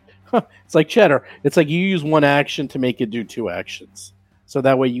 It's like it's like cheddar. It's like you use 1 action to make it do 2 actions. So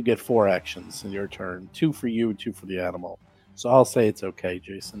that way you get 4 actions in your turn. 2 for you, 2 for the animal. So I'll say it's okay,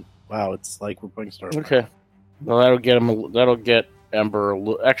 Jason. Wow, it's like we're playing Star Wars. Okay. Well, that'll get him. That'll get Ember.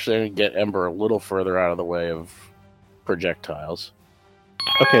 Actually, I'm gonna get Ember a little further out of the way of projectiles.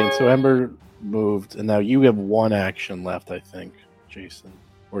 Okay, so Ember moved, and now you have 1 action left, I think, Jason.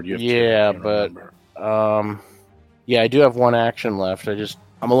 Or do you have 2? Yeah, I can't but- remember. Yeah, I do have 1 action left.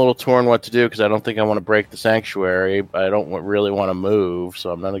 I'm a little torn what to do because I don't think I want to break the sanctuary. I don't really want to move, so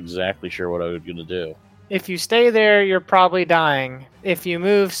I'm not exactly sure what I was going to do. If you stay there, you're probably dying. If you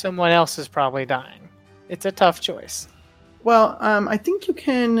move, someone else is probably dying. It's a tough choice. Well, I think you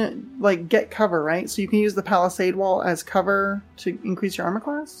can like get cover, right? So you can use the palisade wall as cover to increase your armor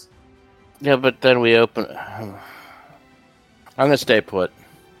class. Yeah, but then we open. I'm gonna stay put.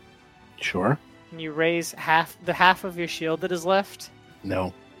 Sure. Can you raise half of your shield that is left?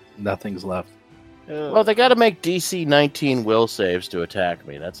 No, nothing's left. Well, they got to make DC 19 will saves to attack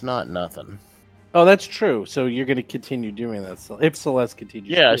me. That's not nothing. Oh, that's true. So you're going to continue doing that. So if Celeste continues.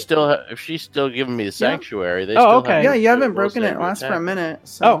 Yeah, to do it. if she's still giving me the sanctuary, they Oh, still okay. have Yeah, to you do a haven't will broken save it. to Lasts for attack a me. minute.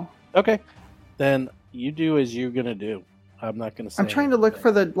 So. Oh, okay. Then you do as you're going to do. I'm not going to say I'm trying to look anything.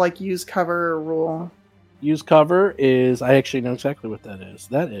 for the like use cover rule. Use cover is, I actually know exactly what that is.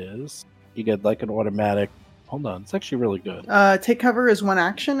 That is, you get like an automatic, hold on, it's actually really good. Take cover is one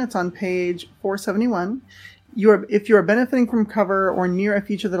action. It's on page 471. If you are benefiting from cover or near a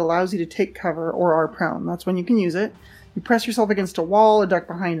feature that allows you to take cover or are prone, that's when you can use it. You press yourself against a wall or duck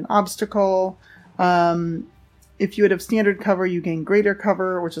behind an obstacle. If you would have standard cover, you gain greater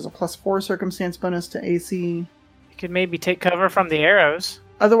cover, which is a +4 circumstance bonus to AC. You could maybe take cover from the arrows.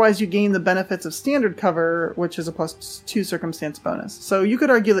 Otherwise, you gain the benefits of standard cover, which is a +2 circumstance bonus. So you could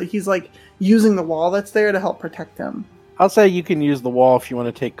argue that he's like using the wall that's there to help protect him. I'll say you can use the wall if you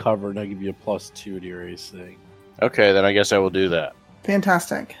want to take cover, and I'll give you a +2 to your AC. Okay, then I guess I will do that.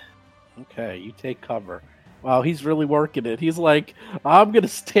 Fantastic. Okay, you take cover. Wow, he's really working it. He's like, I'm going to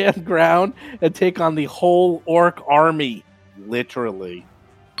stand ground and take on the whole orc army. Literally.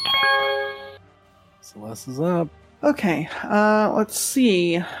 Celeste is up. Okay, let's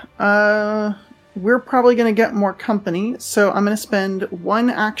see. We're probably going to get more company, so I'm going to spend one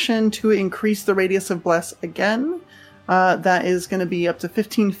action to increase the radius of Bless again. That is going to be up to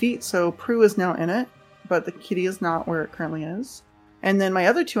 15 feet, so Prue is now in it, but the kitty is not where it currently is. And then my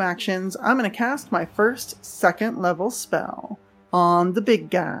other 2 actions, I'm going to cast my first 2nd level spell on the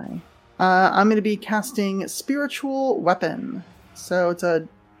big guy. I'm going to be casting Spiritual Weapon. So it's a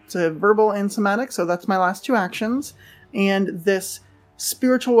verbal and somatic, so that's my last 2 actions. And this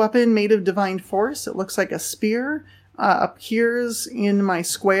spiritual weapon made of divine force, it looks like a spear, appears in my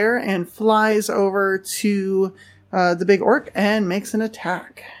square and flies over to the big orc and makes an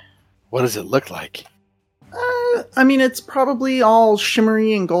attack. What does it look like? I mean, it's probably all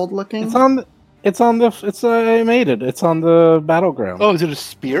shimmery and gold looking. It's on I made it. It's on the battleground. Oh, is it a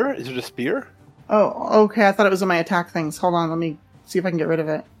spear? Is it a spear? Oh, okay. I thought it was in my attack things. Hold on, let me see if I can get rid of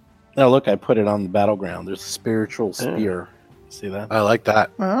it. Oh, look, I put it on the battleground. There's a spiritual spear. See that? I like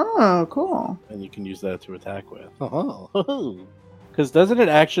that. Oh, cool. And you can use that to attack with. Because doesn't it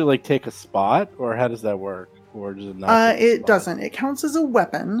actually like take a spot, or how does that work? Or does it not? take a It spot? doesn't. It counts as a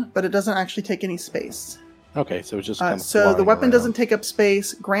weapon, but it doesn't actually take any space. Okay, so it's just kind of So the flying weapon around. doesn't take up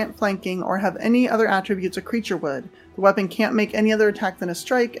space, grant flanking, or have any other attributes a creature would. The weapon can't make any other attack than a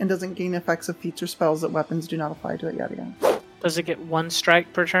strike, and doesn't gain effects of feats or spells that weapons do not apply to it, yada yada. Does it get 1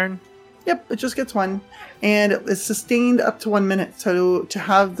 strike per turn? Yep, it just gets 1. And it's sustained up to 1 minute. So to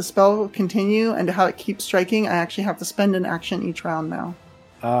have the spell continue and to have it keep striking, I actually have to spend an action each round now.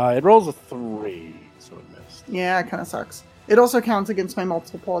 It rolls a 3, so it missed. Yeah, it kind of sucks. It also counts against my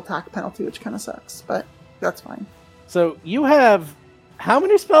multiple attack penalty, which kind of sucks, but that's fine. So you have how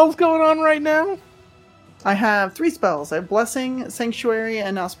many spells going on right now? I have 3 spells. I have Blessing, Sanctuary,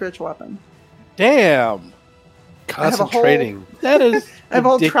 and now Spiritual Weapon. Damn, Concentrating. that is. I have a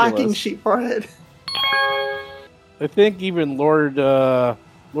whole ridiculous. tracking sheet for it. I think even Lord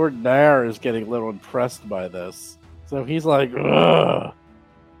Nair is getting a little impressed by this. So he's like, ugh.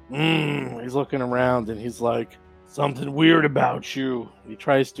 He's looking around and he's like, something weird about you. He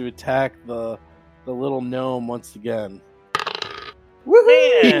tries to attack the little gnome once again.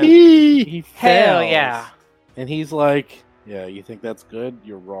 Woohoo! Man. He Hell fails. yeah. And he's like, yeah, you think that's good?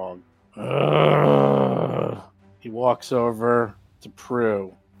 You're wrong. Ugh. He walks over to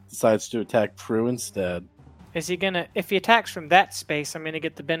Prue, decides to attack Prue instead. Is he gonna... If he attacks from that space, I'm gonna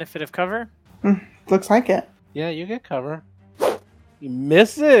get the benefit of cover? Looks like it. Yeah, you get cover. He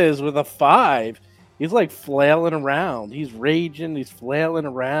misses with a 5. He's like flailing around. He's raging. He's flailing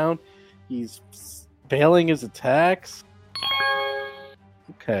around. He's failing his attacks.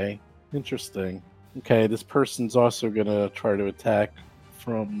 Okay, interesting. Okay, this person's also gonna try to attack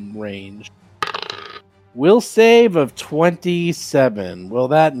from range. Will save of 27. Will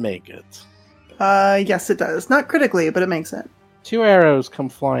that make it? Yes, it does. Not critically, but it makes it. 2 arrows come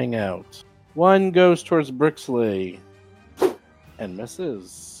flying out. One goes towards Brixley and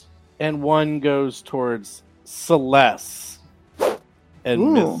misses. And one goes towards Celeste and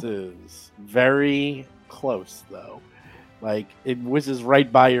Ooh. misses. Very close, though. Like, it whizzes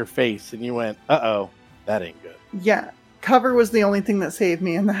right by your face, and you went, uh-oh, that ain't good. Yeah, cover was the only thing that saved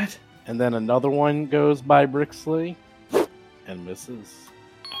me in that. And then another one goes by Brixley and misses.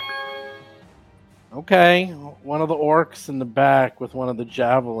 Okay, one of the orcs in the back with one of the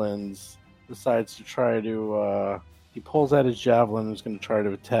javelins decides to try to, he pulls out his javelin and is going to try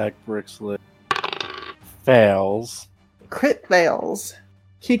to attack Brixley. Fails. Crit fails.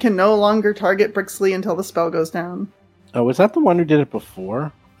 He can no longer target Brixley until the spell goes down. Oh, was that the one who did it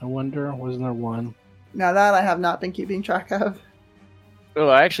before? I wonder, wasn't there one? Now that I have not been keeping track of. Oh,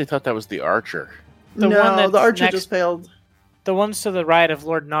 I actually thought that was the archer. The one No, that's the archer next- just failed. The ones to the right of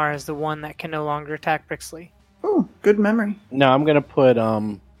Lord Nar is the one that can no longer attack Brixley. Ooh, good memory. No, I'm going to put,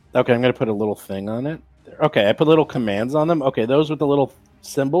 I'm going to put a little thing on it. Okay, I put little commands on them. Okay, those with the little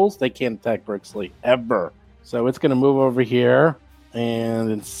symbols, they can't attack Brixley ever. So it's going to move over here, and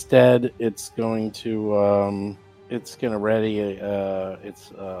instead it's going to ready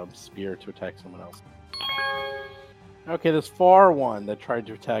its spear to attack someone else. Okay, this far one that tried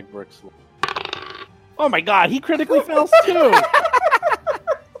to attack Brixley. Oh my god, he critically fails too!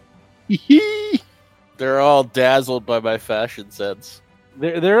 They're all dazzled by my fashion sense.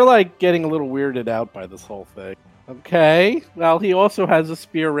 They're like getting a little weirded out by this whole thing. Okay, well he also has a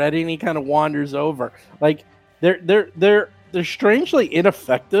spear ready and he kind of wanders over. Like they're strangely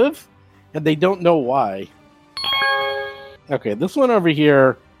ineffective, and they don't know why. Okay, this one over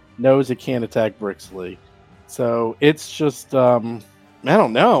here knows it can't attack Brixley, so it's just I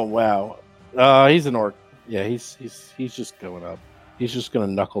don't know. Wow, he's an orc. Yeah, he's just going up. He's just gonna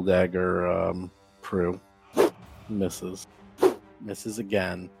knuckle dagger Prue. Misses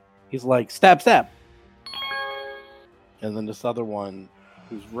again. He's like stab. And then this other one,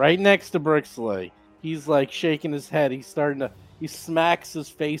 who's right next to Brixley, he's like shaking his head. He smacks his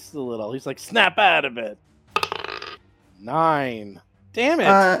face a little. He's like, snap out of it. 9. Damn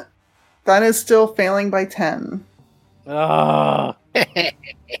it. That is still failing by 10.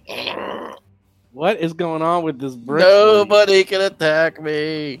 What is going on with this Brixley? Nobody can attack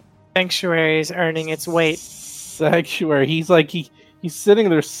me. Sanctuary is earning its weight. Sanctuary. He's like he's sitting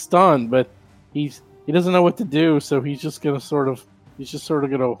there stunned, but he doesn't know what to do, so he's just gonna sort of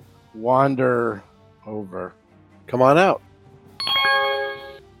wander over. Come on out.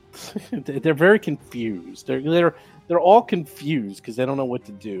 They're very confused. They're all confused because they don't know what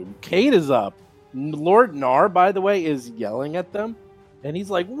to do. Kate is up. Lord Nar, by the way, is yelling at them, and he's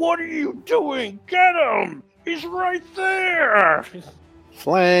like, "What are you doing? Get him! He's right there!"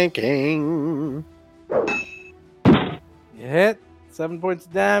 Flanking. You hit 7 points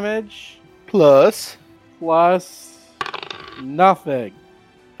of damage Plus plus nothing.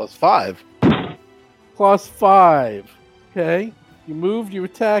 +5. Plus 5. Okay. You moved, you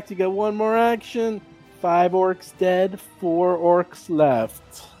attacked, you got one more action. 5 orcs dead, 4 orcs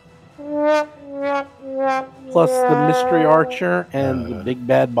left. Plus the mystery archer and the big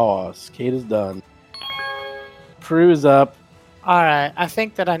bad boss. Kate is done. Prue is up. Alright, I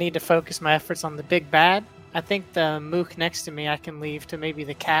think that I need to focus my efforts on the big bad. I think the mook next to me I can leave to maybe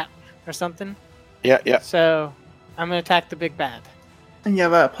the cat or something. Yeah. So, I'm going to attack the big bad. And you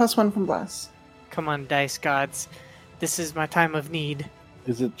have a +1 from Bless. Come on, dice gods. This is my time of need.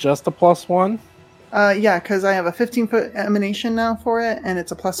 Is it just a +1? Yeah, because I have a 15-foot emanation now for it, and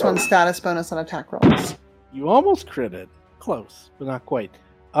it's a +1 status bonus on attack rolls. You almost critted. Close, but not quite.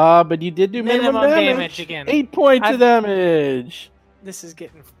 But you did do minimum damage again. 8 points of damage. This is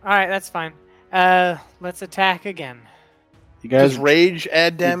getting... Alright, that's fine. Let's attack again. You guys Does rage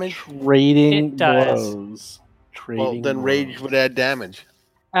add damage? trading It does. blows. Well, then rage would add damage.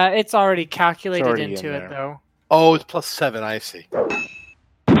 It's already calculated already into in it, there. though. Oh, it's +7. I see.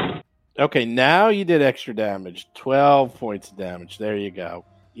 Okay, now you did extra damage. 12 points of damage. There you go.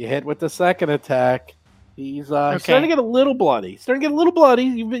 You hit with the second attack. He's starting to get a little bloody.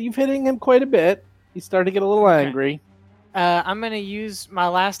 You've hitting him quite a bit. He's starting to get a little angry. I'm going to use my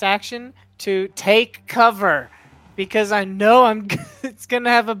last action to take cover because I know it's going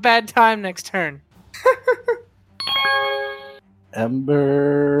to have a bad time next turn.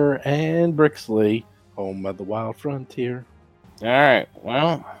 Ember and Brixley, home of the wild frontier. All right.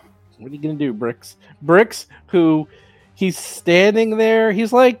 Well, what are you gonna do, Brix? Brix, who he's standing there.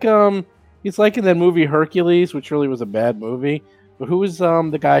 He's like in that movie Hercules, which really was a bad movie. But who was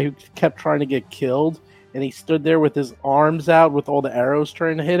the guy who kept trying to get killed, and he stood there with his arms out with all the arrows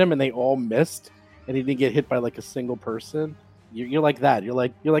trying to hit him, and they all missed, and he didn't get hit by like a single person. You're like that. You're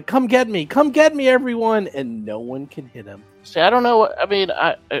like, come get me, everyone, and no one can hit him. see, I don't know. I mean,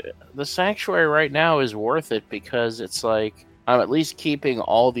 the sanctuary right now is worth it because it's like I'm at least keeping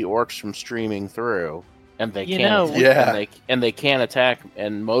all the orcs from streaming through, and they can't. And they can't attack,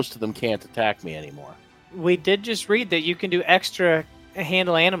 and most of them can't attack me anymore. We did just read that you can do extra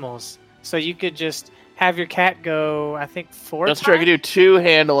handle animals, so you could just have your cat go, I think, 4 That's true. I times? can do 2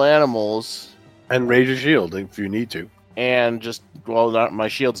 handle animals And raise your shield if you need to. and just not my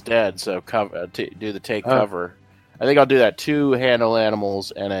shield's dead, so cover do the take Oh. cover. I think I'll do that. 2 handle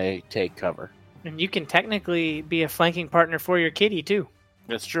animals and a take cover. And you can technically be a flanking partner for your kitty, too.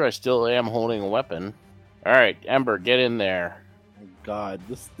 That's true. I still am holding a weapon. All right, Ember, get in there. Oh God,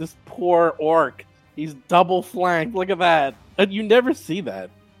 this poor orc. He's double flanked. Look at that. And you never see that.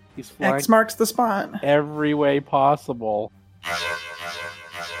 He's flanked X marks the spot. every way possible.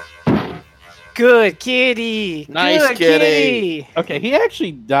 Good kitty! Nice Good kitty. Okay, he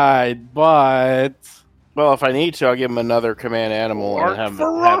actually died, but Well, if I need to, I'll give him another command animal and have the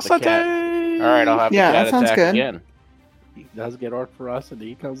ferocity. cat. All right, I'll have Yeah, the cat that sounds attack good. again. He does get orc ferocity.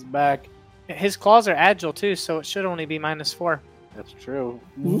 He comes back. His claws are agile, too, so it should only be -4. That's true.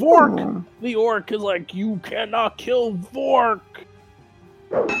 Vork. Ooh. The orc is like, you cannot kill Vork.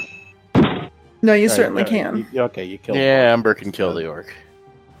 No, you Right, certainly okay, can. you killed. Yeah, Ember can kill the orc.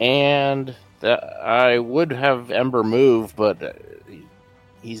 And I would have Ember move, but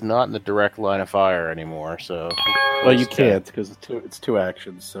he's not in the direct line of fire anymore. So, Well, you can't because it's two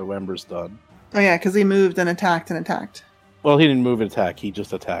actions. So Ember's done. Oh yeah, because he moved and attacked and attacked. Well, he didn't move and attack. He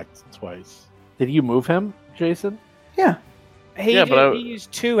just attacked twice. Did you move him, Jason? Yeah. He, Yeah, but he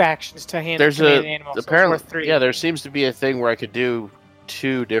used 2 actions to handle There's command a animal, so it's apparently worth 3. yeah. There seems to be a thing where I could do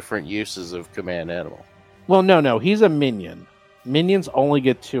 2 different uses of command animal. Well, no. He's a minion. Minions only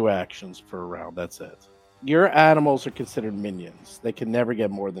get 2 actions per round. That's it. Your animals are considered minions. They can never get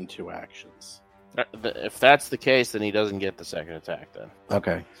more than 2 actions. If that's the case, then he doesn't get the second attack. Then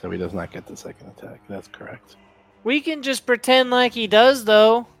Okay, so he does not get the second attack. That's correct. We can just pretend like he does,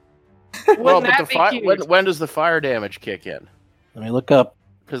 though. well, Wouldn't but that be cute? when does the fire damage kick in? Let me look up.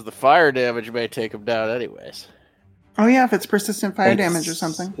 Because the fire damage may take him down anyways. Oh yeah, if it's persistent fire It's- damage or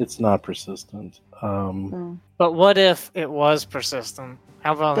something. It's not persistent. Oh. But what if it was persistent?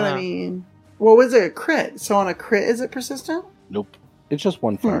 How about But that? I mean, what was it? A crit. So on a crit, is it persistent? Nope. It's just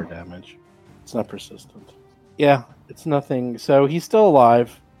 1 fire damage. It's not persistent. Yeah, it's nothing. So he's still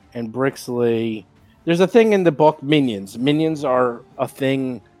alive, and Brixley. There's a thing in the book, minions. Minions are a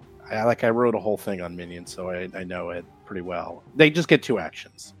thing. I wrote a whole thing on minions, so I know it pretty well. They just get 2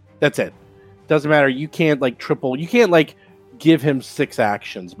 actions. That's it. Doesn't matter. You can't triple. You can't give him 6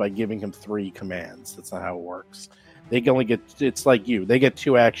 actions by giving him 3 commands. That's not how it works. They can only get. It's like you. They get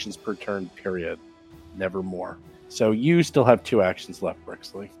 2 actions per turn. Period. Never more. So you still have 2 actions left,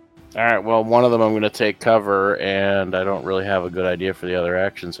 Brixley. All right. Well, one of them I'm going to take cover, and I don't really have a good idea for the other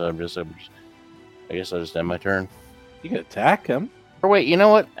action, so I guess I'll just end my turn. You can attack him. Or wait, you know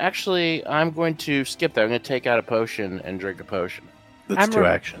what? Actually, I'm going to skip that. I'm going to take out a potion and drink a potion, That's I'm 2 re-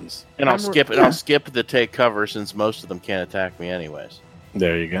 actions. and I'll I'm re- skip it. yeah. I'll skip the take cover since most of them can't attack me anyways.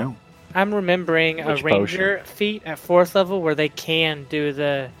 There you go. I'm remembering Which a ranger feat at 4th level where they can do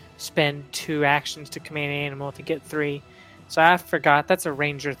the spend 2 actions to command an animal to get 3. So I forgot. That's a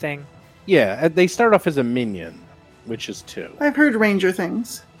ranger thing. Yeah, they start off as a minion, which is 2. I've heard ranger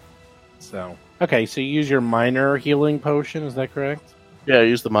things. So okay, so you use your minor healing potion. Is that correct? Yeah,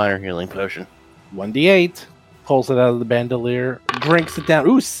 use the minor healing potion. 1d8. Pulls it out of the bandolier. Drinks it down.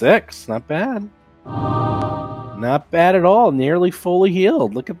 Ooh, 6. Not bad. Not bad at all. Nearly fully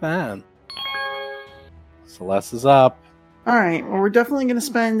healed. Look at that. Celeste is up. All right. Well, we're definitely going to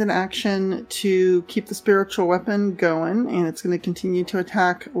spend an action to keep the spiritual weapon going, and it's going to continue to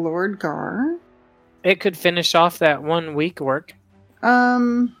attack Lord Gar. It could finish off that 1 week work.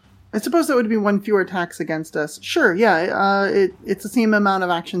 I suppose that would be 1 fewer attacks against us. Sure, yeah. It's the same amount of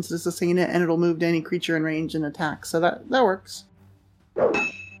actions to sustain it, and it'll move to any creature in range and attack. So that works.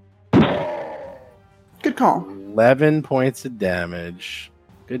 Good call. 11 points of damage.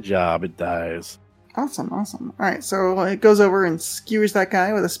 Good job. It dies. Awesome. All right, so it goes over and skewers that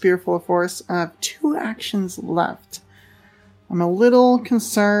guy with a spear full of force. 2 actions left. I'm a little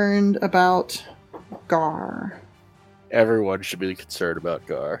concerned about Gar. Everyone should be concerned about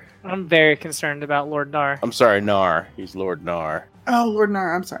Gar. I'm very concerned about Lord Dar. I'm sorry, Nar. He's Lord Nar. Oh, Lord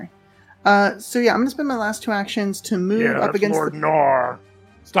Nar, I'm sorry. So yeah, I'm going to spend my last 2 actions to move up against the... Nar.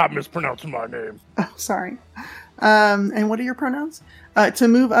 Stop mispronouncing my name. Oh, sorry. And what are your pronouns? To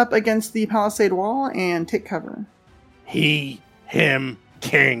move up against the palisade wall and take cover. He, him,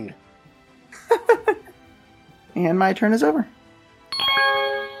 king. And my turn is over.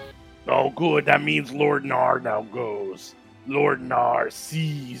 Oh, good. That means Lord Nar now goes. Lord Nar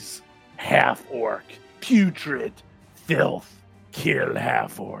sees half-orc, putrid, filth, kill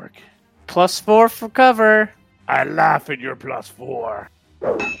half-orc. +4 for cover. I laugh at your +4.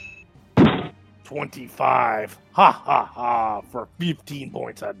 25. Ha ha ha for 15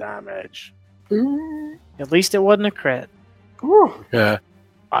 points of damage. At least it wasn't a crit. Ooh. Yeah.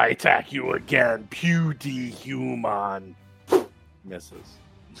 I attack you again, puny human. Misses.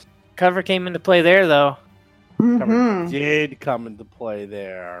 Cover came into play there, though. Cover Mm-hmm. did come into play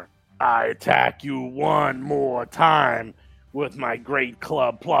there. I attack you one more time with my great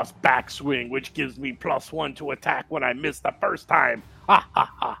club plus backswing, which gives me +1 to attack when I miss the first time. Ha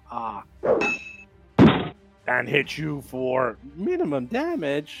ha ha ha. And hit you for minimum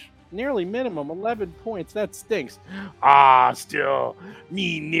damage. Nearly minimum, 11 points. That stinks. Still,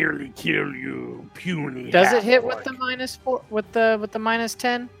 me nearly kill you, puny. Does it hit with half-orc. the -4? With the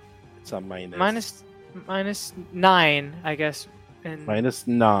 -10? It's a minus. -9, I guess. And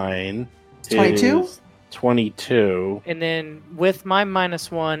 -9. 22? is 22. and then with my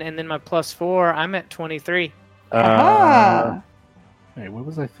 -1 and then my +4, I'm at 23. Aha! Hey, what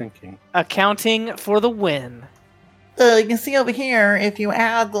was I thinking? Accounting for the win. You can see over here, if you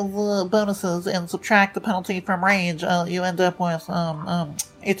add the bonuses and subtract the penalty from rage, you end up with,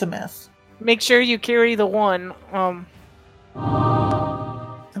 it's a miss. Make sure you carry the 1.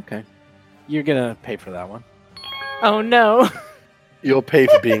 Okay. You're gonna pay for that one. Oh no. You'll pay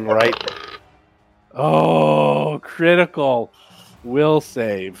for being right. Oh, critical will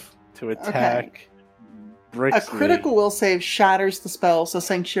save to attack A Brixley. critical will save shatters the spell, so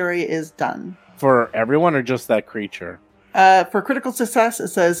Sanctuary is done. For everyone or just that creature? For critical success, it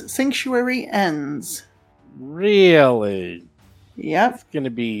says Sanctuary ends. Really? Yep. It's gonna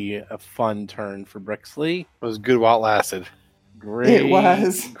be a fun turn for Brixley. It was good while it lasted. Gray, It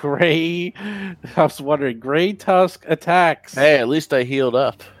was. Gray. I was wondering. Gray Tusk attacks. Hey, at least I healed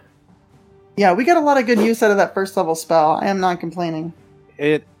up. Yeah, we got a lot of good use out of that first level spell. I am not complaining.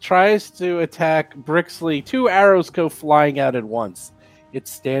 It tries to attack Brixley. 2 arrows go flying out at once.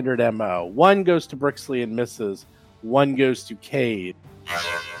 It's standard MO. 1 goes to Brixley and misses. 1 goes to Cade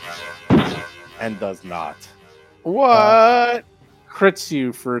and does not. What? Crits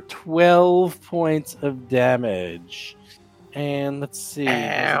you for 12 points of damage. And let's see,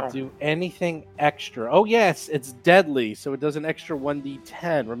 does it do anything extra? Oh yes, it's deadly, so it does an extra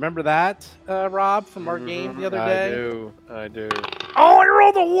 1d10. Remember that, Rob, from our game the other day? I do. Oh, I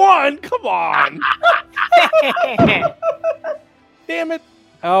rolled a 1! Come on! Damn it!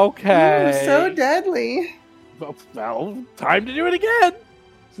 Okay. Ooh, so deadly. Well, time to do it again!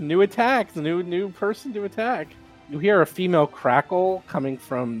 It's a new attack. It's a new person to attack. You hear a female crackle coming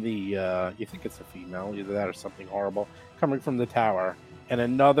from the, you think it's a female, either that or something horrible, coming from the tower. And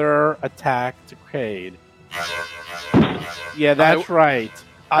another attack to Cade. Yeah, that's right.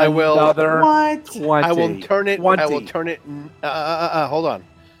 I will. Another What? 20. I will turn it. 20. I will turn it. Hold on.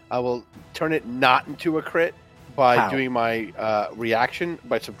 I will turn it not into a crit by How? doing my reaction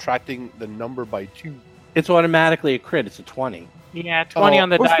by subtracting the number by 2. It's automatically a crit. It's a 20. Yeah, 20 on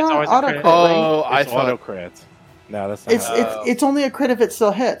the Well, it's die is not always a auto crit. crit. Oh, I It's auto thought. crit. No, that's not how It's only a crit if it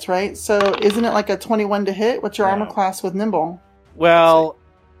still hits, right? So isn't it like a 21 to hit? What's your No. armor class with Nimble? Well,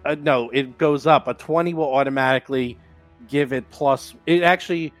 no, it goes up. A 20 will automatically give it plus. It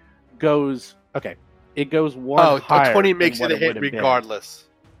actually goes. Okay, it goes one. Oh, higher a 20 than makes what it a hit would have been. regardless.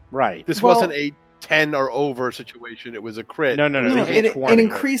 Right. This Well- wasn't a 10 or over situation. It was a crit. No, no, no. No, They hit it 20.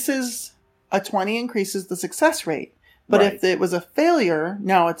 increases. A 20 increases the success rate. But Right. if it was a failure,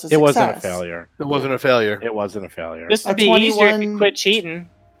 now it's a success. It wasn't a failure. It wasn't a failure. It wasn't a failure. This A would be easier if 21 you quit cheating.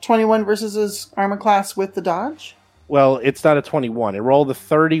 21 versus his armor class with the dodge? Well, it's not a 21. It rolled a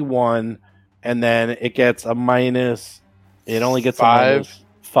 31, and then it gets a minus. It only gets a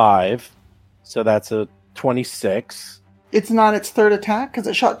 5, so that's a 26. It's not its third attack because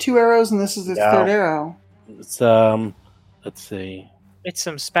it shot 2 arrows and this is its No. third arrow. It's let's see. It's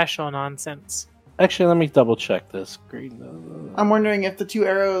some special nonsense. Actually, let me double check this. Green. I'm wondering if the 2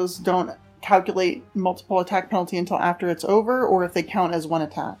 arrows don't calculate multiple attack penalty until after it's over or if they count as one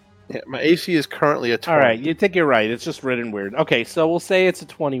attack. Yeah, my AC is currently a 20. All right, you think you're right. It's just written weird. Okay, so we'll say it's a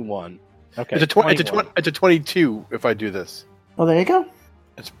 21. Okay, It's a 21. it's a 22 if I do this. Well, there you go.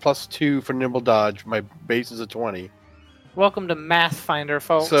 It's +2 for nimble dodge. My base is a 20. Welcome to Math Finder,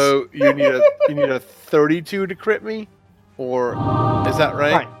 folks. So you need a 32 to crit me, or is that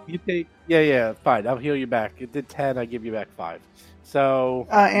right? Fine. You take. Yeah. Fine. I'll heal you back. It did 10. I give you back 5. So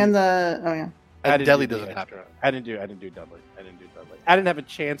And the oh yeah, I And didn't Deli do the doesn't extra. I didn't do Dudley. I didn't have a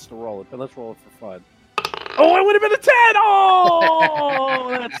chance to roll it, but let's roll it for fun. Oh, it would have been a 10. Oh,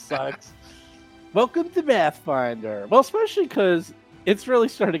 that sucks. Welcome to Mathfinder. Well, especially because it's really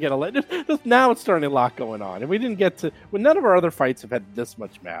starting to get a lot. Now it's starting to get a lot going on, and we didn't get to. Well, none of our other fights have had this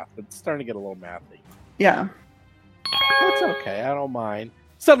much math. It's starting to get a little mathy. yeah. That's okay. I don't mind.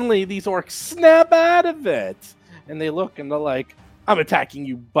 Suddenly, these orcs snap out of it, and they look and they're like, I'm attacking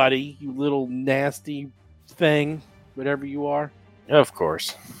you, buddy. You little nasty thing, whatever you are. Of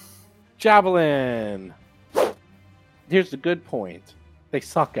course. Javelin. Here's the good point. They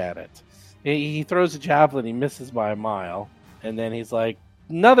suck at it. He throws a javelin. He misses by a mile. And then he's like,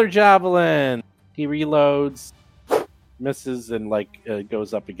 another javelin. He reloads, misses, and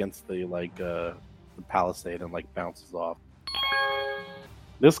goes up against the palisade and bounces off.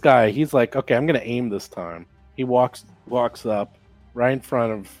 This guy, he's like, okay, I'm gonna aim this time. He walks up right in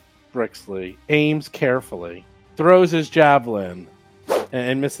front of Brixley, aims carefully, throws his javelin,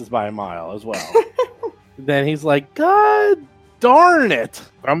 and misses by a mile as well. Then he's like, God darn it!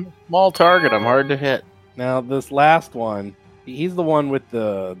 I'm a small target. I'm hard to hit. Now this last one, he's the one with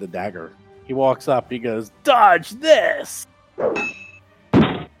the dagger. He walks up, he goes, dodge this!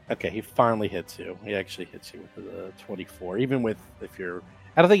 Okay, he finally hits you. He actually hits you with a 24. Even with,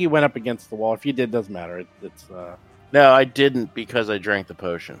 I don't think he went up against the wall. If you did, doesn't matter. No, I didn't because I drank the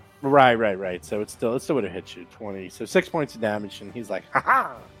potion. Right. So it still would have hit you 20. So 6 points of damage, and he's like,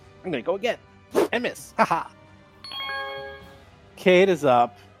 ha! I'm gonna go again and miss. Ha! Cade is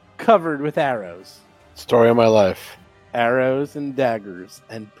up, covered with arrows. Story of my life. Arrows and daggers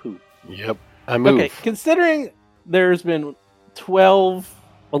and poop. Yep. I move. Okay, considering there's been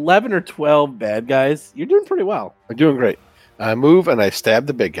 11 or 12 bad guys, you're doing pretty well. I'm doing great. I move and I stab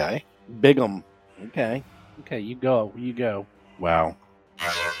the big guy. Big 'em. Okay, you go. Wow.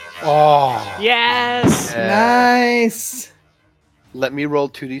 Oh. Yes. Nice. Let me roll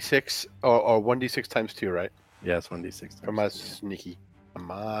 2d6 or 1d6 times 2, right? Yes, 1d6. For my sneaky.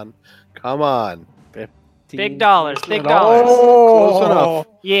 Come on. Big dollars. Big Oh, dollars. close enough.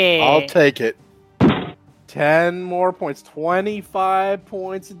 Yeah. I'll take it. 10 more points. 25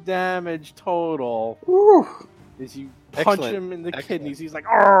 points of damage total. Woo. As you punch Excellent. him in the Excellent. kidneys, he's like,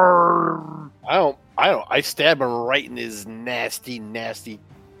 "Arrgh!" I don't. I stab him right in his nasty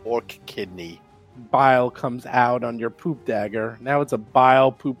orc kidney. Bile comes out on your poop dagger. Now it's a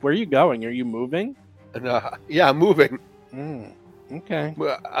bile poop. Where are you going? Are you moving? And, yeah, I'm moving. Okay.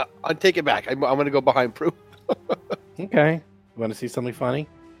 Well, I'll take it back. I'm going to go behind Prue. Okay. You want to see something funny?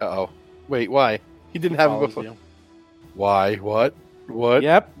 Uh-oh. Wait, why? He didn't have it Follows before. you. Why? What?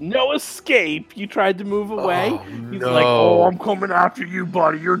 Yep. No escape. You tried to move away. Oh, He's no. like, oh, I'm coming after you,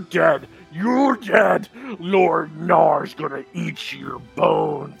 buddy. You're dead. You're dead. Lord Nar's gonna eat your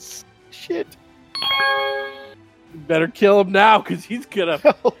bones. Shit. You better kill him now, because he's gonna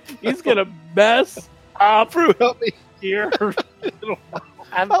mess up Prue, help me. here.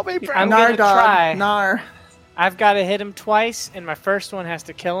 Help me, Prue. I'm Nar gonna dog. try. Nar. I've got to hit him twice, and my first one has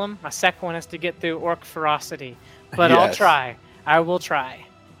to kill him. My second one has to get through orc ferocity. But I'll Yes. try. I will try.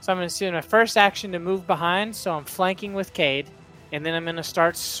 So I'm going to do my first action to move behind, so I'm flanking with Cade, and then I'm going to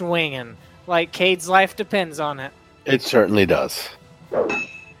start swinging. Like Cade's life depends on it. It certainly does.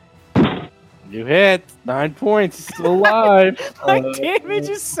 You hit 9 points. He's still alive. My damage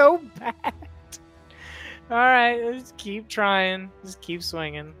is so bad. All right, let's keep trying. Just keep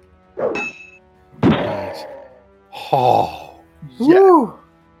swinging. Nice. Oh. Yeah. Woo.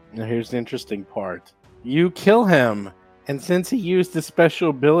 Now here's the interesting part. You kill him, and since he used the special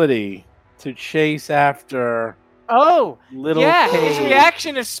ability to chase after Oh, little yeah, his Cade,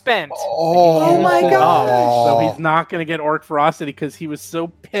 reaction is spent. Oh my uses it up. gosh. So he's not going to get orc ferocity because he was so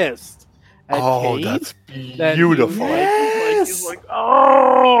pissed at Oh, Cade that's that beautiful. He's like,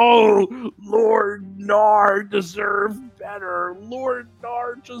 oh, Lord Nar deserved better. Lord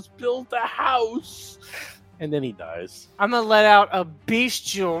Nar just built a house. And then he dies. I'm gonna let out a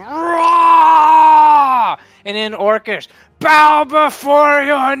bestial roar, and in Orcish, bow before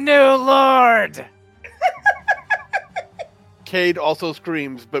your new lord. Cade also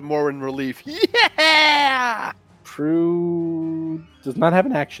screams, but more in relief. Yeah! Prue does not have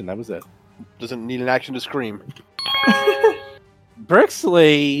an action. That was it. Doesn't need an action to scream.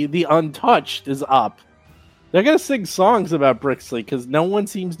 Brixley, the Untouched, is up. They're going to sing songs about Brixley because no one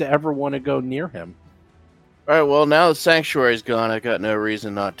seems to ever want to go near him. All right, well, now the sanctuary's gone, I've got no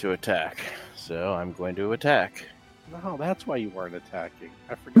reason not to attack. So I'm going to attack. No, that's why you weren't attacking.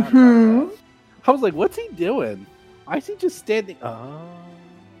 I forgot about that. I was like, what's he doing? Why is he just standing? Oh.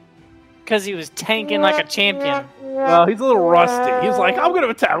 Because he was tanking like a champion. Well, he's a little rusty. He's like, I'm going to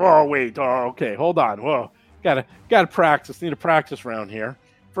attack. Oh, wait. Oh, okay. Hold on. Whoa. Gotta practice. Need a practice round here.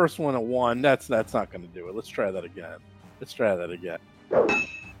 First one a 1. That's not going to do it. Let's try that again.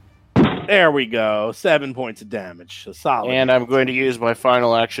 There we go. 7 points of damage. A solid. And I'm going to use my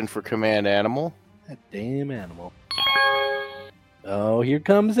final action for command animal. That damn animal. Oh, here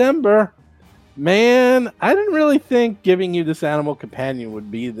comes Ember. Man, I didn't really think giving you this animal companion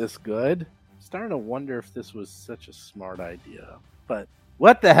would be this good. I'm starting to wonder if this was such a smart idea. but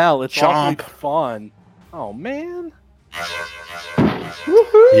what the hell? It's awfully Chomp. fun. Oh, man.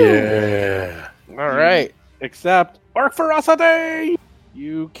 Woohoo! Yeah. All right. Except Orc Ferocity!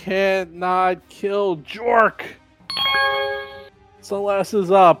 You cannot kill Jork! Celeste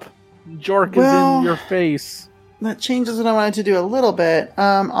is up. Jork is Well- in your face. That changes what I wanted to do a little bit.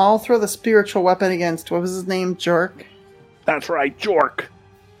 I'll throw the spiritual weapon against, what was his name, Jerk. That's right, Jork.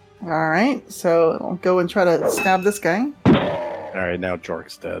 Alright, so I'll go and try to stab this guy. Alright, now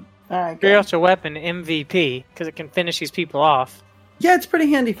Jork's dead. Alright, good. Spiritual weapon MVP because it can finish these people off. Yeah, it's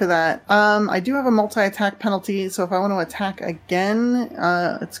pretty handy for that. I do have a multi-attack penalty, so if I want to attack again,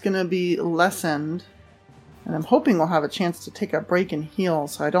 it's going to be lessened. And I'm hoping we'll have a chance to take a break and heal,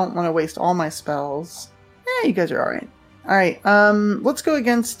 so I don't want to waste all my spells. You guys are alright. Alright, let's go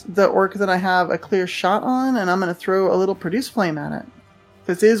against the orc that I have a clear shot on, and I'm going to throw a little produce flame at it.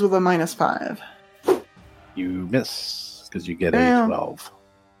 This is with a -5. You miss, because you get Yeah. a 12.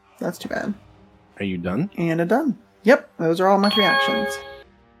 That's too bad. Are you done? And a done. Yep, those are all my 3 actions.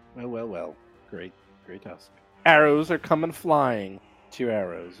 Well. Great task. Arrows are coming flying. 2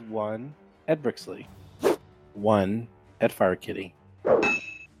 arrows. 1 at Brixley. 1 at Fire Kitty.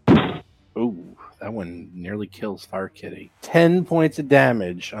 Ooh, that one nearly kills Fire Kitty. 10 points of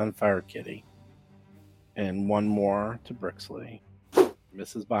damage on Fire Kitty. And 1 more to Brixley.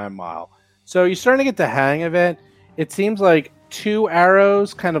 Misses by a mile. So you're starting to get the hang of it. It seems like 2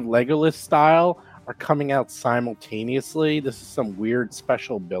 arrows, kind of Legolas style, are coming out simultaneously. This is some weird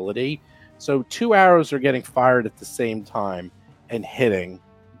special ability. So 2 arrows are getting fired at the same time and hitting.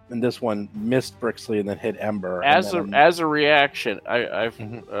 And this one missed Brixley and then hit Ember. As and then as a reaction, I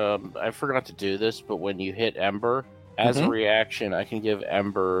Mhm. forgot to do this, but when you hit Ember, as a Mhm. reaction, I can give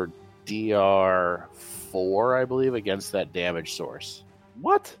Ember DR4, I believe, against that damage source.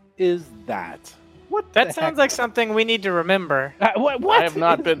 What is that? What That the sounds heck? like something we need to remember. What I have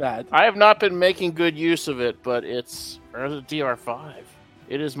not is been that? I have not been making good use of it, but it's or is it DR5.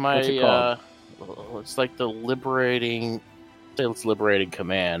 It is my What's it called? it's like the liberating. Say it's liberating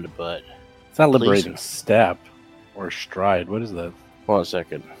command, but It's not liberating Please. step or stride. What is that? hold on a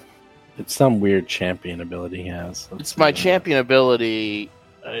second. It's some weird champion ability he has. It's my champion ability.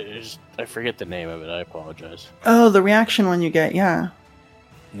 I forget the name of it. I apologize. Oh, the reaction one you get, yeah.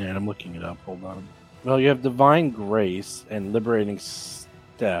 Yeah, I'm looking it up. Hold on. Well, you have Divine Grace and Liberating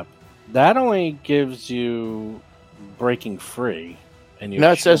Step. That only gives you breaking free. And you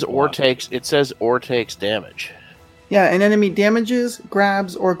No, it says shield or block. takes. It says or takes damage. Yeah, an enemy damages,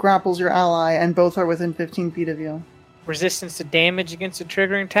 grabs, or grapples your ally, and both are within 15 feet of you. Resistance to damage against a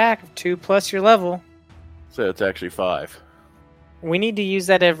triggering attack of 2 plus your level. So it's actually 5. We need to use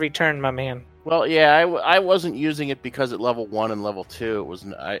that every turn, my man. Well, yeah, I wasn't using it because at level 1 and level 2 it was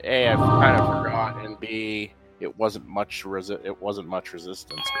I kind of forgot, and B, it wasn't much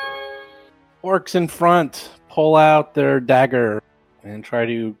resistance. Orcs in front pull out their dagger and try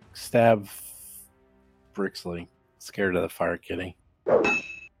to stab Brixley. Scared of the Fire Kitty.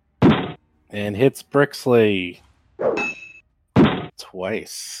 And hits Brixley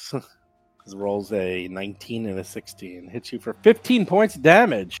twice. Rolls a 19 and a 16. Hits you for 15 points of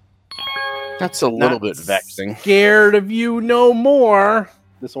damage. That's a little Not bit vexing. Scared of you no more.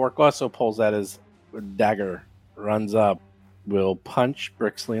 This orc also pulls out his dagger, runs up, will punch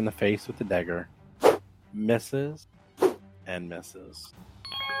Brixley in the face with the dagger. Misses and misses.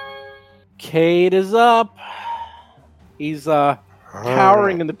 Cade is up. He's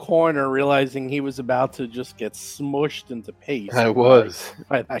cowering in the corner, realizing he was about to just get smushed into paste. I was.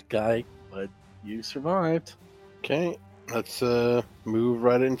 By that guy, but you survived. Okay, let's move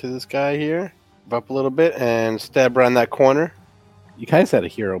right into this guy here. Up a little bit and stab around that corner. You guys had a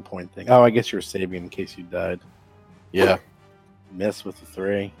hero point thing. Oh, I guess you were saving in case you died. Yeah. Miss with the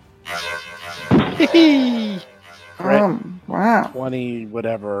 3. Wow. 20,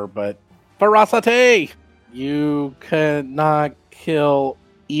 whatever, but ferocity! You cannot kill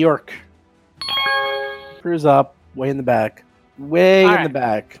Eorc. Prue's up, way in the back. Way in Alright. the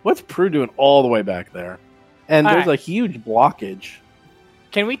back. What's Prue doing all the way back there? And there's Alright. a huge blockage.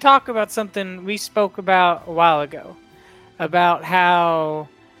 Can we talk about something we spoke about a while ago? About how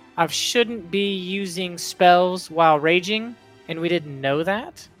I shouldn't be using spells while raging, and we didn't know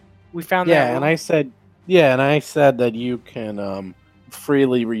that? We found that. And I said that you can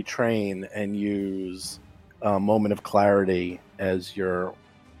freely retrain and use Moment of Clarity as your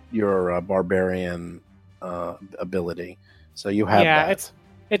barbarian ability. So you have that.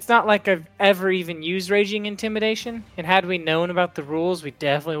 It's not like I've ever even used Raging Intimidation, and had we known about the rules, we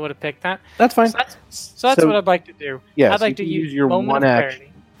definitely would have picked that. That's fine. So that's what I'd like to do. Yes, I'd like you to can use your Moment one of action.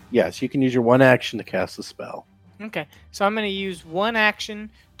 Clarity. Yes, you can use your one action to cast a spell. Okay, so I'm going to use one action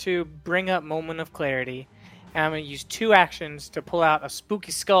to bring up Moment of Clarity. And I'm going to use 2 actions to pull out a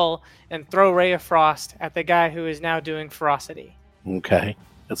Spooky Skull and throw Ray of Frost at the guy who is now doing Ferocity. Okay.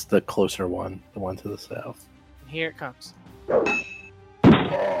 That's the closer one, the one to the south. And here it comes.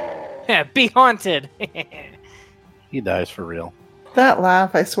 Yeah, be haunted! He dies for real. That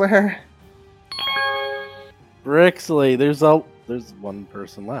laugh, I swear. Brixley, there's one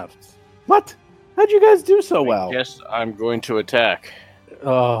person left. What? How'd you guys do so well? Yes, I'm going to attack.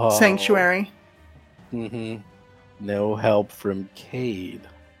 Oh. Sanctuary. Mm-hmm. No help from Cade.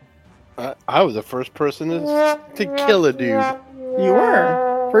 I was the first person to kill a dude. You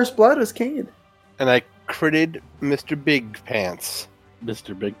were. First blood was Cade. And I critted Mr. Big Pants.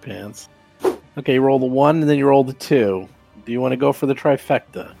 Mr. Big Pants. Okay, you roll the 1 and then you roll the 2. Do you want to go for the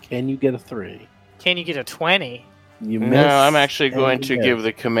trifecta? Can you get a 3? Can you get a 20? You miss. No, I'm actually and going you to miss. give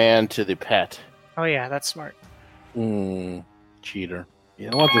the command to the pet. Oh yeah, that's smart. Cheater. You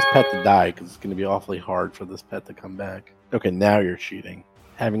don't want this pet to die because it's going to be awfully hard for this pet to come back. Okay, now you're cheating.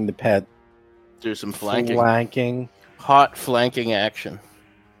 Having the pet Do some flanking. flanking. Hot flanking action.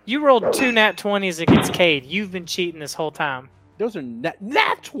 You rolled 2 nat 20s against Cade. You've been cheating this whole time. Those are nat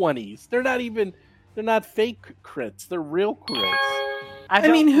 20s. They're not fake crits. They're real crits. I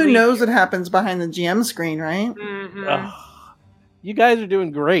mean, who knows what happens behind the GM screen, right? Mm-hmm. Ugh. You guys are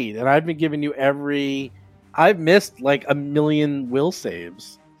doing great, and I've been giving you I've missed like a million will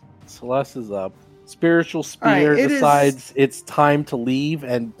saves. Celeste is up. Spiritual Spear Alright, decides it's time to leave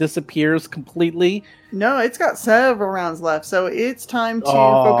and disappears completely. No, it's got several rounds left, so it's time to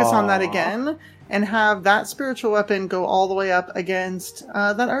focus on that Aw. again and have that spiritual weapon go all the way up against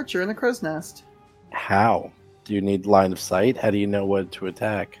that archer in the crow's nest. How? Do you need line of sight? How do you know what to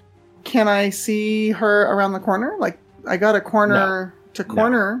attack? Can I see her around the corner? Like, I got a corner to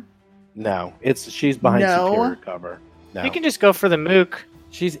corner. No, she's behind No. superior cover. No, You can just go for the mook.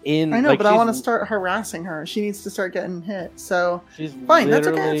 she's in. I know, like, but I she's- want to start harassing her. She needs to start getting hit. So, She's Fine, that's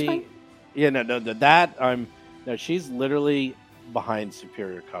okay, that's literally- fine. Yeah, no. She's literally behind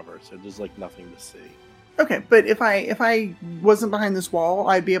superior cover, so there's like nothing to see. okay, but if I wasn't behind this wall,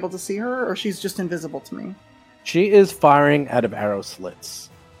 I'd be able to see her, or she's just invisible to me. She is firing out of arrow slits.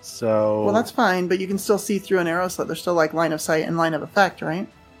 So Well, that's fine, but you can still see through an arrow slit. There's still like line of sight and line of effect, right?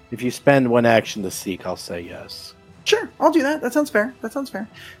 if you spend one action to seek, I'll say yes. Sure, I'll do that. That sounds fair.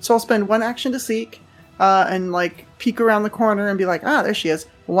 So I'll spend one action to seek, and like peek around the corner and be like, there she is.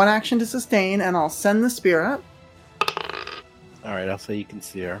 One action to sustain, and I'll send the spear up. All right, I'll say you can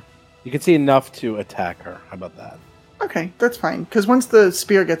see her. You can see enough to attack her. How about that? Okay, that's fine. Because once the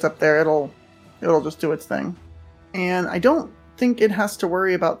spear gets up there, it'll just do its thing. And I don't think it has to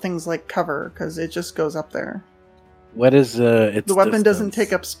worry about things like cover, because it just goes up there. What is its The weapon doesn't distance?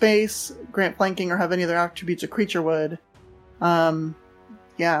 take up space, grant flanking, or have any other attributes a creature would.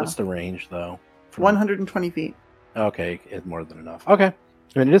 Yeah, What's the range though? From- 120 feet. Okay, it's more than enough. Okay,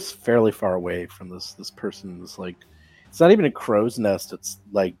 I mean it is fairly far away from this person. This like, it's not even a crow's nest. It's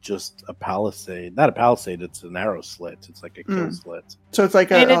like just a palisade. Not a palisade. It's an arrow slit. It's like a kill slit. So it's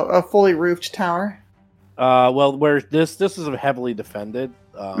like And a fully roofed tower. Well, where this is a heavily defended.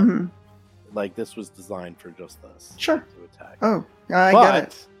 Mhm. Like this was designed for just this. Sure. To attack. Oh, I but get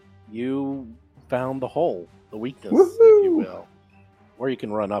it. you found the hole, the weakness, if you Woohoo! will. Or you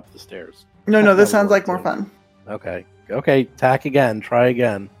can run up the stairs. No, That this would sounds work, like more too. fun. Okay. Attack again. Try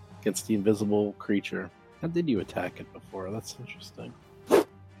again against the invisible creature. How did you attack it before? That's interesting.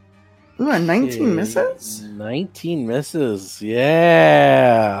 Ooh, a 19 Okay, misses? 19 misses.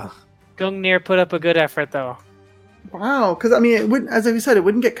 Yeah. Gungnir put up a good effort, though. Wow, because I mean, it wouldn't, as I said, it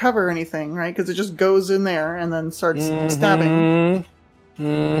wouldn't get cover or anything, right? Because it just goes in there and then starts stabbing.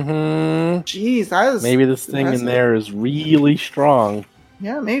 Jeez, that is Maybe this thing impressive. in there is really strong.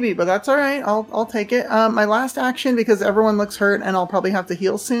 Yeah, maybe, but that's all right. I'll take it. My last action, because everyone looks hurt and I'll probably have to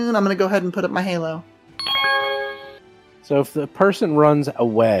heal soon. I'm gonna go ahead and put up my halo. So if the person runs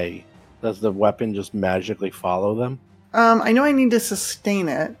away, does the weapon just magically follow them? I know I need to sustain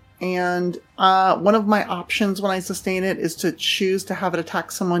it, and one of my options when I sustain it is to choose to have it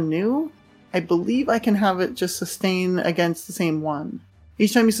attack someone new. I believe I can have it just sustain against the same one.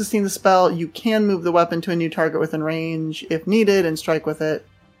 Each time you sustain the spell, you can move the weapon to a new target within range if needed and strike with it.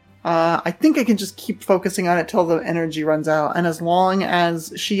 I think I can just keep focusing on it till the energy runs out, and as long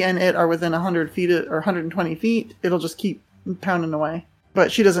as she and it are within 100 feet or 120 feet, it'll just keep pounding away.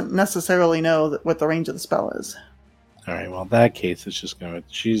 But she doesn't necessarily know what the range of the spell is. All right. Well, in that case, she's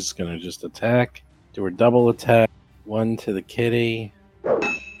gonna just attack. Do her double attack. One to the kitty,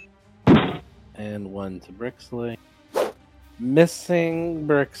 and one to Brixley. Missing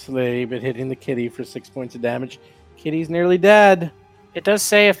Brixley, but hitting the kitty for 6 points of damage. Kitty's nearly dead. It does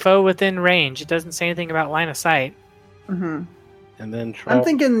say a foe within range. It doesn't say anything about line of sight. Mm-hmm. And then I'm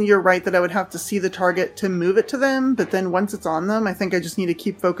thinking you're right that I would have to see the target to move it to them, but then once it's on them, I think I just need to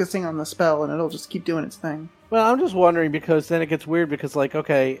keep focusing on the spell and it'll just keep doing its thing. Well, I'm just wondering because then it gets weird because, like,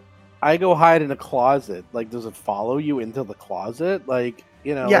 okay, I go hide in a closet. Like, does it follow you into the closet? Like,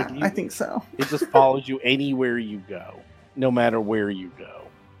 you know. Yeah, like I think so. It just follows you anywhere you go, no matter where you go.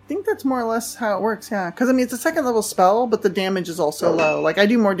 I think that's more or less how it works, yeah. Because, I mean, it's a second level spell, but the damage is also low. Like, I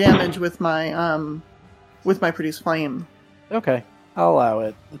do more damage with my Produce Flame. Okay, I'll allow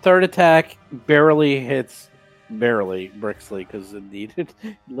it. The third attack barely hits Brixley because it needed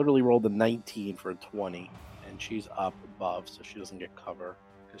literally rolled a 19 for a 20, and she's up above, so she doesn't get cover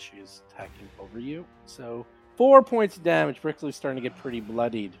because she's attacking over you. So 4 points of damage. Brixley's starting to get pretty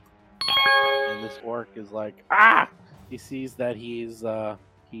bloodied, and this orc is like, ah! He sees that he's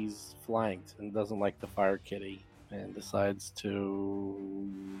flanked and doesn't like the fire kitty, and decides to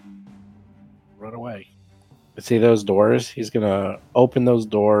run away. But see those doors? He's gonna open those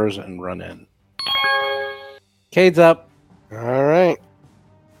doors and run in. Cade's up. All right.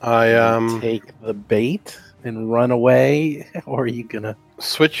 I take the bait and run away, or are you gonna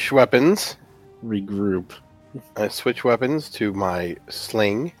switch weapons. regroup? I switch weapons to my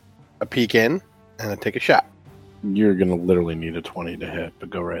sling, a peek in, and I take a shot. You're gonna literally need a 20 to hit, but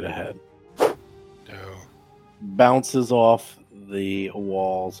go right ahead. So, Bounces off the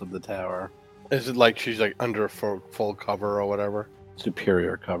walls of the tower. is it like she's like under full cover or whatever?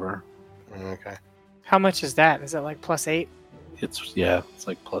 Superior cover. Okay. How much is that? Is it like +8? It's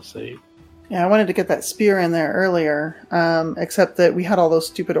like +8. Yeah, I wanted to get that spear in there earlier, except that we had all those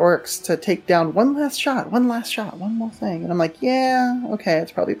stupid orcs to take down one last shot, one more thing. And I'm like, yeah, okay,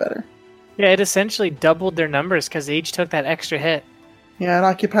 it's probably better. Yeah, it essentially doubled their numbers because they each took that extra hit. Yeah, it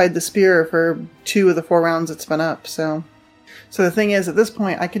occupied the spear for 2 of the 4 rounds it's been up, so the thing is, at this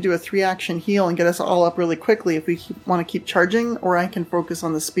point, I could do a 3-action heal and get us all up really quickly if we want to keep charging, or I can focus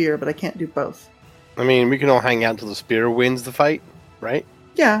on the spear, but I can't do both. I mean, we can all hang out until the spear wins the fight, right?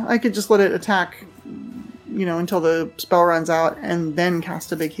 Yeah, I could just let it attack, until the spell runs out, and then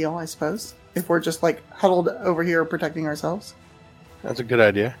cast a big heal, I suppose. If we're just, like, huddled over here protecting ourselves. That's a good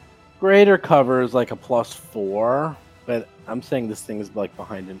idea. Greater cover is like a +4, but I'm saying this thing is like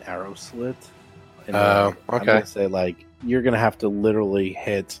behind an arrow slit. And okay. I'm gonna say like you're gonna have to literally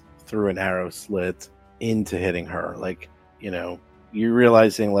hit through an arrow slit into hitting her. Like, you're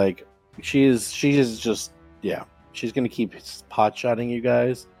realizing like she's just she's gonna keep pot shotting you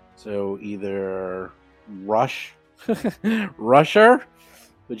guys. So either rush her,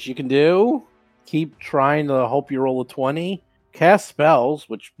 which you can do. Keep trying to hope you roll a 20. Cast spells,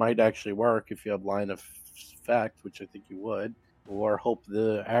 which might actually work if you have line of effect, which I think you would, or hope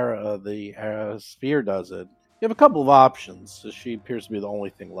the spear does it. You have a couple of options, so she appears to be the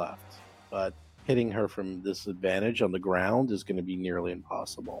only thing left. But hitting her from disadvantage on the ground is going to be nearly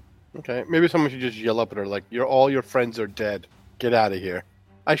impossible. Okay, maybe someone should just yell up at her like, all your friends are dead. Get out of here.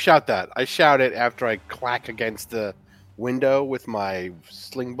 I shout that. I shout it after I clack against the window with my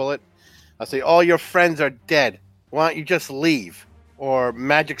sling bullet. I say, all your friends are dead. Why don't you just leave? Or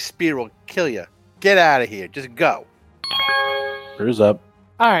magic spear will kill you. Get out of here. Just go. Crew's up.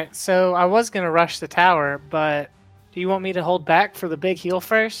 Alright, so I was going to rush the tower, but do you want me to hold back for the big heal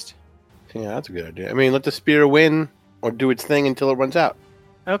first? Yeah, that's a good idea. I mean, let the spear win or do its thing until it runs out.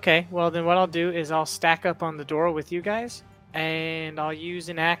 Okay, well then what I'll do is I'll stack up on the door with you guys, and I'll use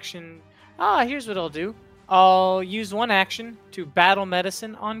an action. Here's what I'll do. I'll use one action to battle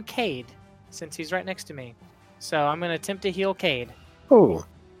medicine on Cade, since he's right next to me. So I'm going to attempt to heal Cade. Oh.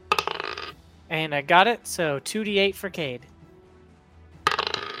 And I got it, so 2d8 for Cade.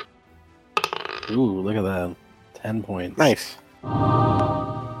 Ooh, look at that. 10 points. Nice.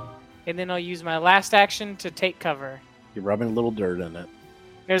 And then I'll use my last action to take cover. You're rubbing a little dirt in it.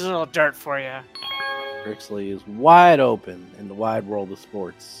 Here's a little dirt for you. Brixley is wide open in the wide world of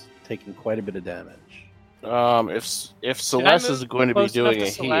sports, taking quite a bit of damage. If Celeste is going to be doing a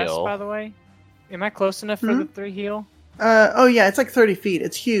Celeste, heal, by the way? Am I close enough for the 3 heal? Yeah, it's like 30 feet.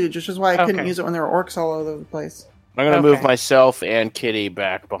 It's huge, which is why I couldn't Okay. use it when there were orcs all over the place. I'm going to move Okay. myself and Kitty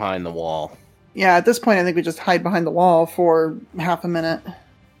back behind the wall. Yeah, at this point, I think we just hide behind the wall for half a minute.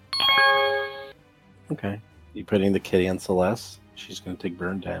 Okay. You putting the kitty on Celeste? She's going to take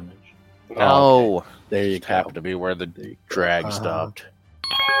burn damage. Oh, There you just go. happened to be where the drag stopped.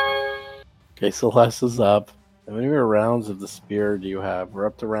 Okay, Celeste is up. How many more rounds of the spear do you have? We're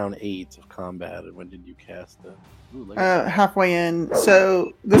up to round 8 of combat. And when did you cast it? Ooh, look at Halfway in.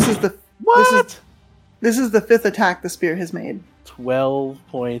 So this is the what? This is the 5th attack the spear has made. 12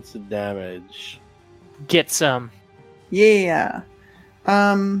 points of damage. Get some. Yeah.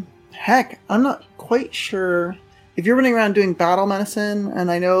 Heck, I'm not quite sure. If you're running around doing battle medicine,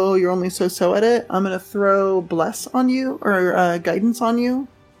 and I know you're only so at it, I'm going to throw Bless on you, or Guidance on you,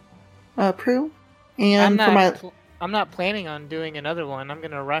 Prue. And I'm not planning on doing another one. I'm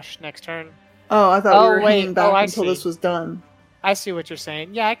going to rush next turn. Oh, I thought we were wait. hanging back I until see. this was done. I see what you're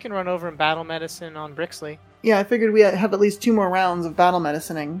saying. Yeah, I can run over and battle medicine on Brixley. Yeah, I figured we have at least 2 more rounds of battle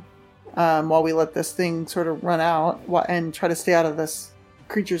medicining while we let this thing sort of run out and try to stay out of this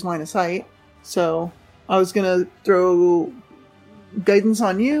creature's line of sight. So I was going to throw Guidance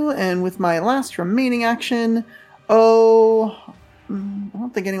on you, and with my last remaining action, I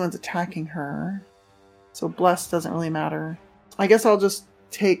don't think anyone's attacking her. So Bless doesn't really matter. I guess I'll just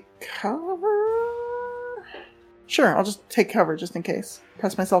take cover? Sure, I'll just take cover just in case.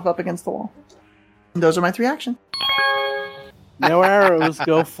 Press myself up against the wall. And those are my 3 actions. No arrows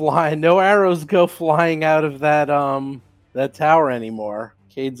go flying. No arrows go flying out of that tower anymore.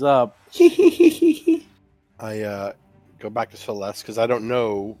 Cade's up. I go back to Celeste because I don't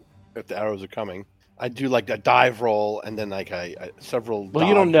know if the arrows are coming. I do like a dive roll and then like several. Well,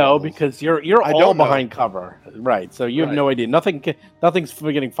 you don't know rolls. because you're I all don't know. behind cover, right? So you have Right. no idea. Nothing's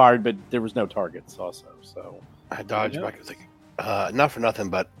getting fired, but there was no targets also. So I dodged Yeah. back. I was like, not for nothing,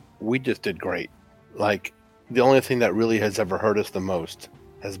 but we just did great. Like the only thing that really has ever hurt us the most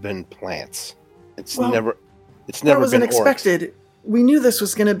has been plants. It's Well, never That was been orcs. unexpected. We knew this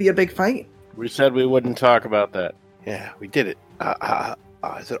was going to be a big fight. We said we wouldn't talk about that. Yeah, we did it.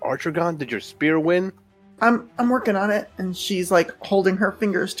 Is it Archergon? Did your spear win? I'm working on it, and she's like holding her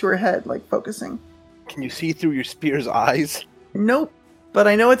fingers to her head, like focusing. Can you see through your spear's eyes? Nope, but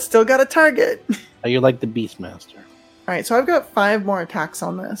I know it's still got a target. are you like the Beastmaster? All right, so I've got 5 more attacks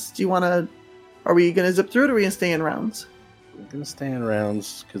on this. Do you want to? Are we going to zip through it, or are we going to stay in rounds? We're gonna stay in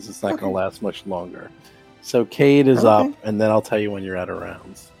rounds because it's not Okay. gonna last much longer. So Cade is Okay. up, and then I'll tell you when you're out of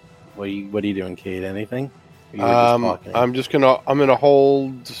rounds. What are you doing, Cade? Anything? Or you were just talking? I'm gonna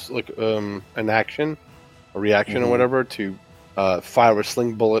hold like an action, a reaction Mhm. or whatever to fire a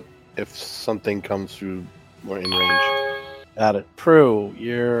sling bullet if something comes through or in range. Got it. Prue,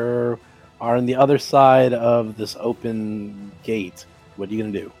 you are on the other side of this open gate. What are you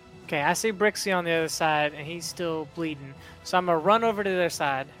gonna do? Okay, I see Brixie on the other side, and he's still bleeding. So I'm going to run over to the other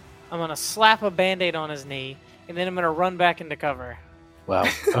side. I'm going to slap a Band-Aid on his knee, and then I'm going to run back into cover. Wow.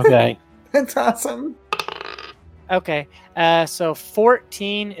 Okay. That's awesome. Okay, so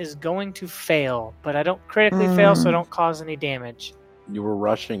 14 is going to fail, but I don't critically fail, so I don't cause any damage. You were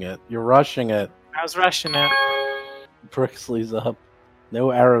rushing it. You're rushing it. I was rushing it. Brixley's up.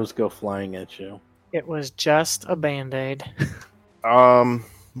 No arrows go flying at you. It was just a Band-Aid.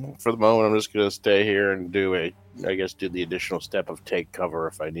 For the moment, I'm just gonna stay here and do the additional step of take cover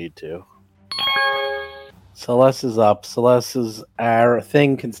if I need to. Celeste is up. Celeste's arrow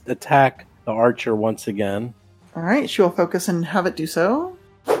thing can attack the archer once again. All right, she'll focus and have it do so.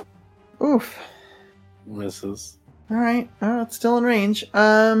 Oof. Misses. All right, it's still in range.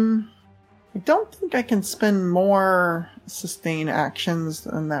 I don't think I can spend more sustain actions,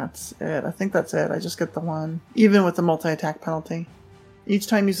 and that's it. I think that's it. I just get the one, even with the multi-attack penalty. Each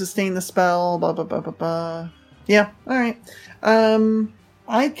time you sustain the spell, blah blah blah blah blah. Yeah, all right.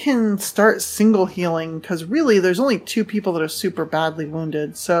 I can start single healing because really, there's only 2 people that are super badly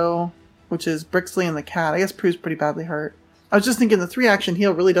wounded. So, which is Brixley and the cat. I guess Prue's pretty badly hurt. I was just thinking the 3-action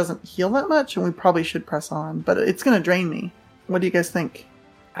heal really doesn't heal that much, and we probably should press on, but it's going to drain me. What do you guys think?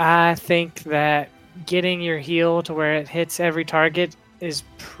 I think that getting your heal to where it hits every target is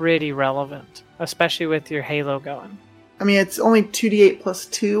pretty relevant, especially with your halo going. I mean, it's only 2d8 plus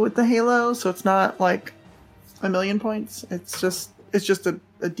 2 with the halo, so it's not like a million points. It's just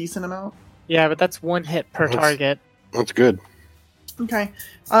a decent amount. Yeah, but that's 1 hit per That's- target. That's good. Okay.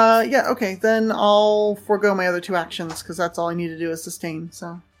 Yeah, okay. Then I'll forego my other 2 actions, because that's all I need to do is sustain,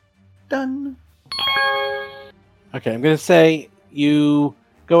 so. Done. Okay, I'm going to say you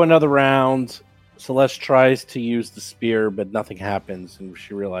go another round. Celeste tries to use the spear, but nothing happens, and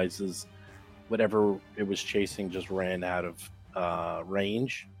she realizes whatever it was chasing just ran out of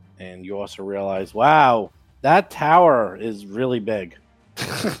range. And you also realize, wow, that tower is really big.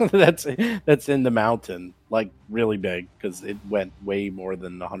 that's in the mountain, like really big, because it went way more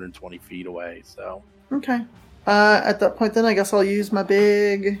than 120 feet away. So Okay. At that point, then, I guess I'll use my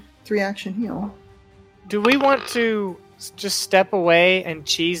big 3-action heal. Do we want to just step away and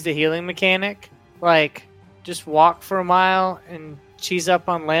cheese the healing mechanic? Like, just walk for a mile and cheese up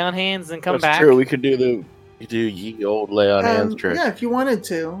on lay on hands and come That's back? true. We could do ye old lay on hands trick. Yeah, if you wanted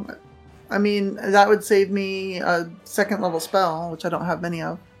to. I mean, that would save me a second level spell, which I don't have many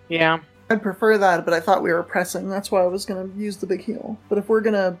of. Yeah. I'd prefer that, but I thought we were pressing. That's why I was going to use the big heal. But if we're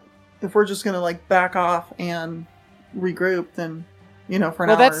just going to like back off and regroup, then, for an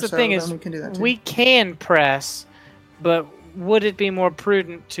hour that's or the so, thing then is we can do that too. we can press, but would it be more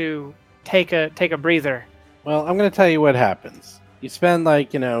prudent to take a breather? Well, I'm going to tell you what happens. You spend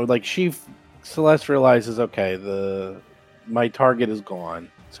Celeste realizes, okay, my target is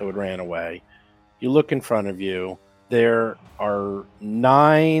gone, so it ran away. You look in front of you. There are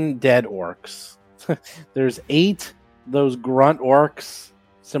 9 dead orcs. There's 8 those grunt orcs,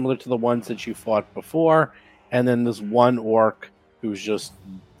 similar to the ones that you fought before, and then this one orc who's just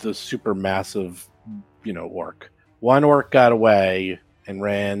the super massive, orc. One orc got away and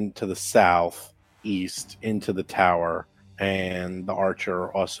ran to the southeast into the tower, and the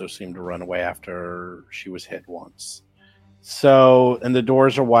archer also seemed to run away after she was hit once. So, and the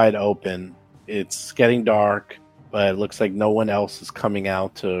doors are wide open. It's getting dark, but it looks like no one else is coming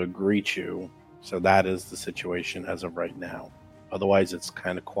out to greet you. So that is the situation as of right now. Otherwise, it's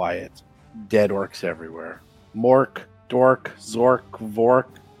kind of quiet. Dead orcs everywhere. Mork, Dork, Zork, Vork,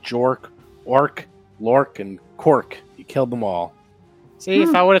 Jork, Orc, Lork, and Cork. You killed them all. See,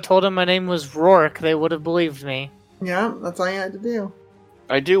 if I would have told them my name was Rourke, they would have believed me. Yeah, that's all you had to do.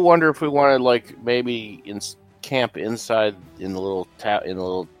 I do wonder if we want to maybe camp inside in the little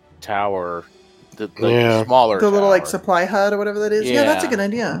tower, the smaller, the little tower. supply hut or whatever that is. Yeah, that's a good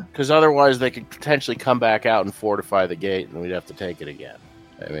idea. Because otherwise, they could potentially come back out and fortify the gate, and we'd have to take it again.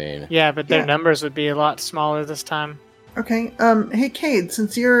 I mean, yeah, but their numbers would be a lot smaller this time. Okay. Hey, Cade,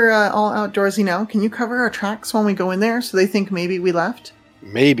 since you're all outdoorsy now, can you cover our tracks when we go in there so they think maybe we left?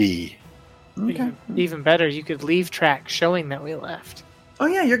 Maybe. Okay. Even better, you could leave tracks showing that we left. Oh,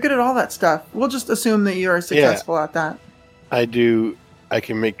 yeah, you're good at all that stuff. We'll just assume that you're successful at that. I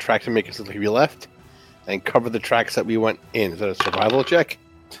can make tracks and make it look like we left and cover the tracks that we went in. Is that a survival check?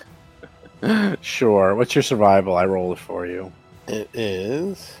 Sure. What's your survival? I roll it for you.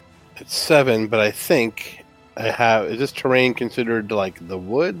 It's 7, but I think is this terrain considered like the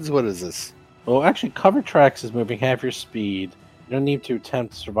woods? What is this? Well, actually, cover tracks is moving half your speed. You don't need to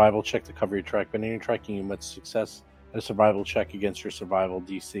attempt a survival check to cover your track, but in your tracking, you must success a survival check against your survival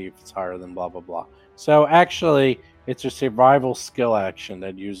DC if it's higher than blah, blah, blah. So actually, it's a survival skill action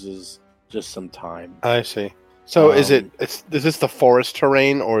that uses just some time. I see. So is this the forest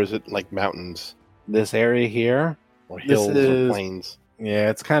terrain or is it like mountains? This area here? Or hills or plains? Yeah,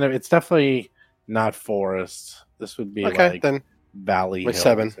 it's definitely not forest. This would be then valley hills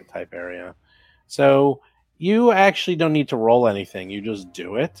 7 type area. So you actually don't need to roll anything. You just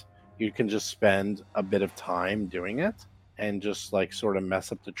do it. You can just spend a bit of time doing it and just sort of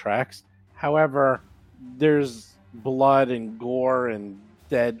mess up the tracks. However, there's blood and gore and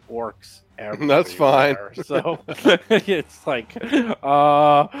dead orcs everywhere. That's fine. So it's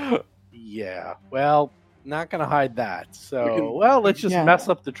yeah. Well, not going to hide that. So, let's just mess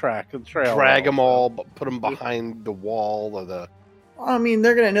up the trail. Drag them all, put them behind the wall of the... I mean,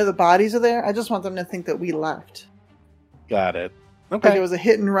 they're going to know the bodies are there. I just want them to think that we left. Got it. Okay. Like it was a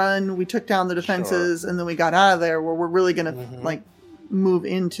hit and run. We took down the defenses, and then we got out of there where we're really going to, move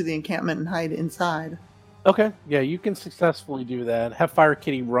into the encampment and hide inside. Okay. Yeah, you can successfully do that. Have Fire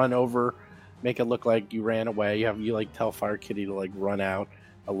Kitty run over, make it look like you ran away. You tell Fire Kitty to, run out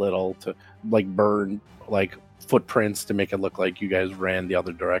a little to, burn, footprints to make it look like you guys ran the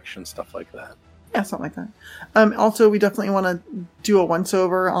other direction, stuff like that. Yeah, something like that. Also, we definitely want to do a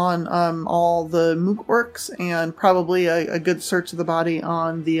once-over on all the Mook orcs and probably a good search of the body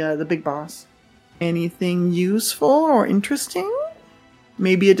on the big boss. Anything useful or interesting?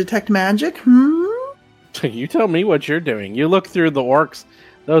 Maybe a detect magic? You tell me what you're doing. You look through the orcs.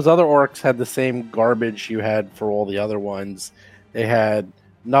 Those other orcs had the same garbage you had for all the other ones. They had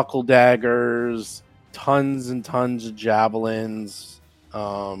knuckle daggers, tons and tons of javelins,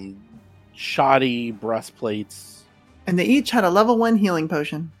 shoddy breastplates. And they each had a level 1 healing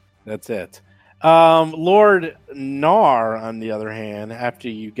potion. That's it. Lord Nar, on the other hand, after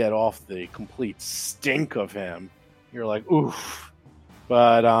you get off the complete stink of him, you're like, oof.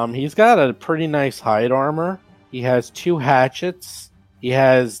 But he's got a pretty nice hide armor. He has 2 hatchets. He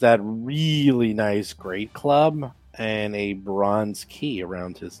has that really nice great club and a bronze key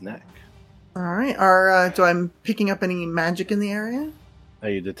around his neck. All right. So I'm picking up any magic in the area? Are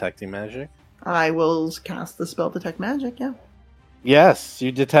you detecting magic? I will cast the spell Detect Magic, yeah. Yes,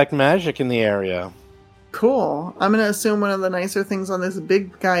 you detect magic in the area. Cool. I'm going to assume one of the nicer things on this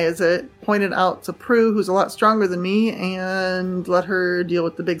big guy is it pointed out to Prue, who's a lot stronger than me, and let her deal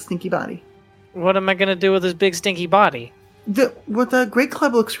with the big stinky body. What am I going to do with his big stinky body? The Great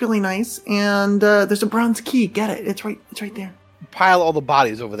Club looks really nice, and there's a bronze key. Get it? It's right there. Pile all the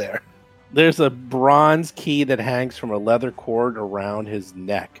bodies over there. There's a bronze key that hangs from a leather cord around his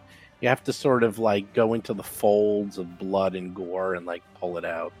neck. You have to sort of like go into the folds of blood and gore and like pull it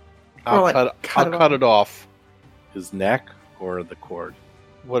out. I'll like, cut it off. His neck or the cord?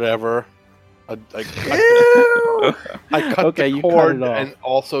 Whatever. I cut Okay, the you cut cord it off. and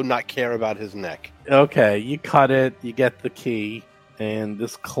also not care about his neck. Okay, you cut it, you get the key, and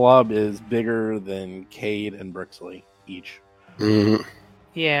this club is bigger than Cade and Brixley each. Mm-hmm.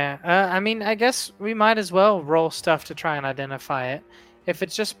 Yeah, I mean, I guess we might as well roll stuff to try and identify it. If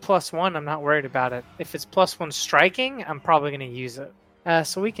it's just +1, I'm not worried about it. If it's +1 striking, I'm probably going to use it.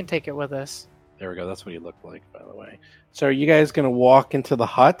 So we can take it with us. There we go, that's what he looked like, by the way. So are you guys going to walk into the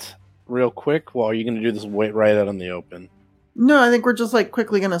hut real quick, while you're going to do this right out in the open? No, I think we're just like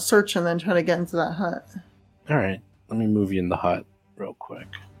quickly gonna search and then try to get into that hut. All right, let me move you in the hut real quick.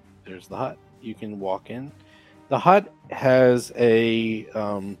 There's the hut. You can walk in. The hut has a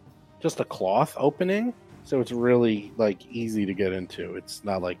just a cloth opening, so it's really like easy to get into. It's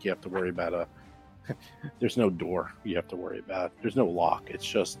not like you have to worry about there's no door you have to worry about. There's no lock. It's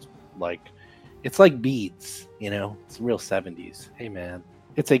just like it's like beads, you know. It's real 70s. Hey man.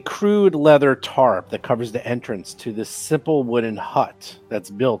 It's a crude leather tarp that covers the entrance to this simple wooden hut that's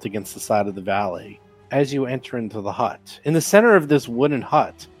built against the side of the valley. As you enter into the hut, in the center of this wooden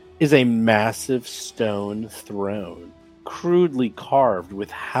hut is a massive stone throne, crudely carved with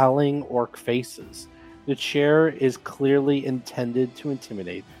howling orc faces. The chair is clearly intended to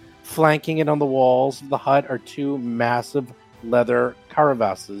intimidate. Flanking it on the walls of the hut are two massive leather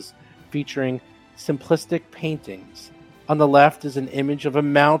caravasses featuring simplistic paintings. On the left is an image of a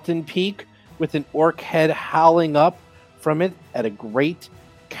mountain peak with an orc head howling up from it at a great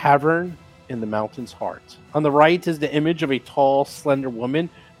cavern in the mountain's heart. On the right is the image of a tall, slender woman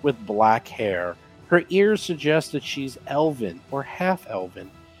with black hair. Her ears suggest that she's elven or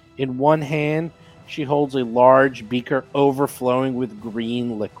half-elven. In one hand, she holds a large beaker overflowing with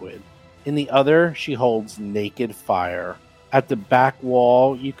green liquid. In the other, she holds naked fire. At the back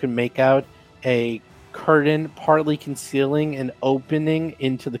wall, you can make out a curtain partly concealing an opening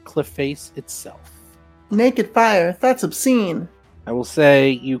into the cliff face itself. Naked fire, that's obscene. I will say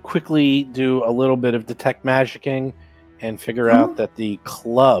you quickly do a little bit of detect magicking and figure out that the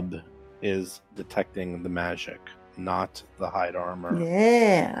club is detecting the magic, not the hide armor.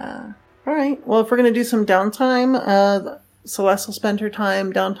 Yeah. All right. Well, if we're going to do some downtime, Celeste will spend her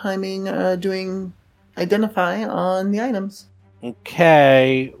time downtiming doing identify on the items.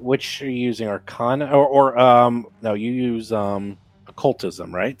 Okay, which are you using? Arcana? No, you use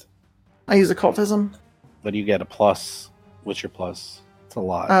occultism, right? I use occultism. But you get a plus. What's your plus? It's a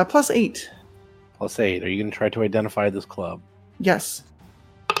lot. +8. +8. Are you going to try to identify this club? Yes.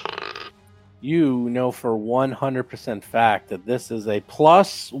 You know for 100% fact that this is a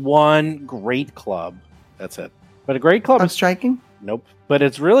 +1 great club. That's it. But a great club Of is... striking? Nope. But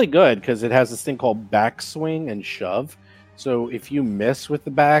it's really good because it has this thing called backswing and shove. So if you miss with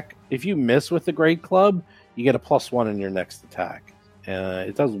the great club, you get a +1 in your next attack.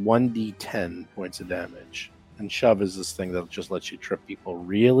 It does 1d10 points of damage. And shove is this thing that just lets you trip people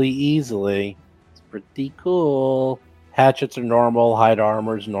really easily. It's pretty cool. Hatchets are normal, hide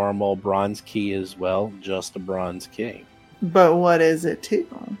armor is normal, bronze key as well, just a bronze key. But what is it too?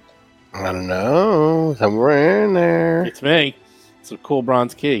 I don't know. Somewhere in there. It's me. It's a cool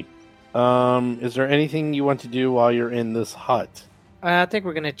bronze key. Is there anything you want to do while you're in this hut? I think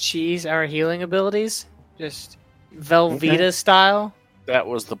we're going to cheese our healing abilities. Just Velveeta style. That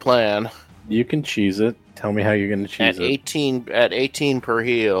was the plan. You can cheese it. Tell me how you're going to cheese it. At 18 per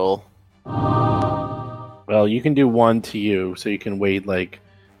heal. Well, you can do 1 to you, so you can wait like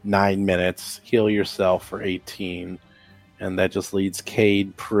 9 minutes, heal yourself for 18, and that just leads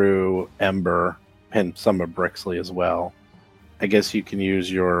Cade, Prue, Ember, and some of Brixley as well. I guess you can use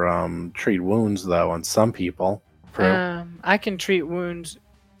your treat wounds though on some people. Prue? I can treat wounds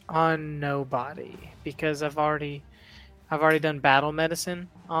on nobody because I've already done battle medicine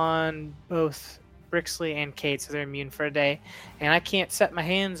on both Brixley and Cade, so they're immune for a day, and I can't set my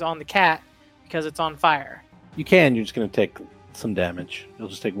hands on the cat because it's on fire. You can. You're just going to take some damage. You'll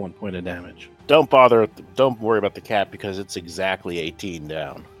just take 1 point of damage. Don't worry about the cat because it's exactly 18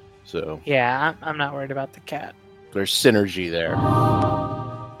 down. So Yeah, I'm not worried about the cat. there's synergy there.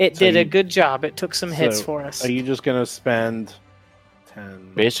 It So did a you- good job. It took some hits So, for us. Are you just going to spend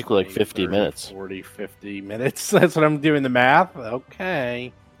 10... Basically like 50 30, minutes. 40, 50 minutes? That's what I'm doing the math?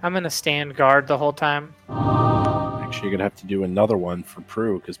 Okay. I'm going to stand guard the whole time. Actually, you're going to have to do another one for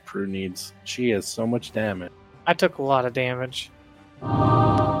Prue, because Prue she has so much damage. I took a lot of damage.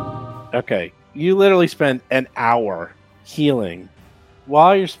 Okay, you literally spend an hour healing.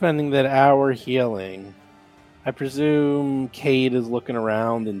 While you're spending that hour healing, I presume Cade is looking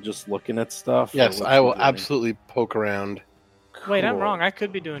around and just looking at stuff? or Yes, what's I he will doing? absolutely poke around. Wait, I'm Cool. wrong. I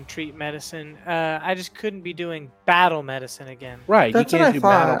could be doing treat medicine. I just couldn't be doing battle medicine again. Right, That's you what can't I do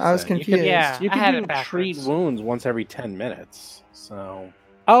thought. battle I was thing. You confused. can, Yeah, you I can had do it treat backwards. wounds once every 10 minutes. So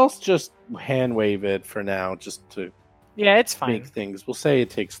I'll just hand wave it for now just to Yeah, it's fine. make things. We'll say it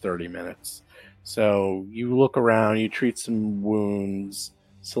takes 30 minutes. So you look around, you treat some wounds.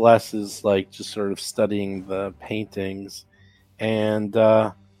 Celeste is like just sort of studying the paintings. And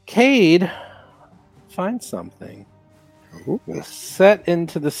Cade finds something. Set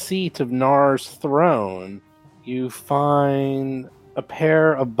into the seat of Nar's throne, you find a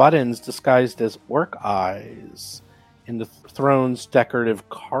pair of buttons disguised as orc eyes in the throne's decorative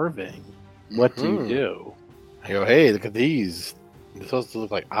carving. What do you Mhm. do? I go, hey, look at these. They're supposed to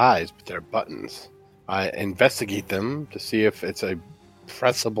look like eyes, but they're buttons. I investigate them to see if it's a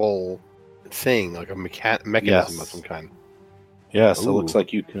pressable thing, like a mechanism Yes. of some kind. Yes, it looks Ooh.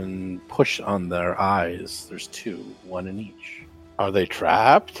 like you can push on their eyes. There's two, one in each. Are they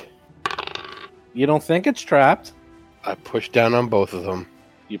trapped? You don't think it's trapped? I push down on both of them.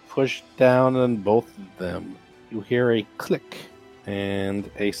 You push down on both of them. You hear a click, and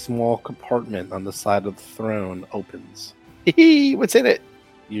a small compartment on the side of the throne opens. What's in it?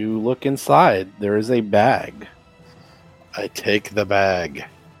 You look inside. There is a bag. I take the bag.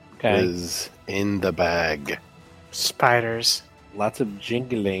 Okay. Is in the bag. Spiders. Lots of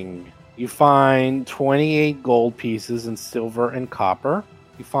jingling. You find 28 gold pieces in silver and copper.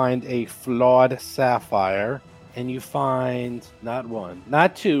 You find a flawed sapphire. And you find not one,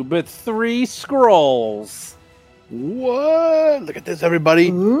 not two, but 3 scrolls. What? Look at this, everybody.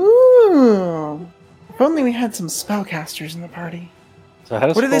 Ooh. If only we had some spellcasters in the party. So how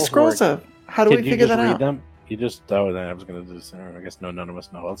does What are these scrolls of? How do we figure that out? them? You just oh, then I was going to do this. I guess none of us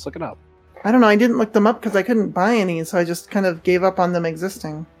know. Let's look it up. I don't know. I didn't look them up because I couldn't buy any, so I just kind of gave up on them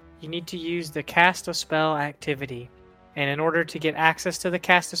existing. You need to use the cast a spell activity. And in order to get access to the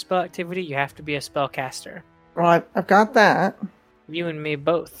cast a spell activity, you have to be a spellcaster. Well, I've got that. You and me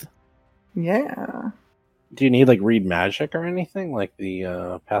both. Yeah. Do you need like read magic or anything like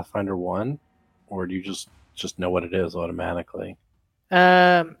the Pathfinder 1, or do you just know what it is automatically?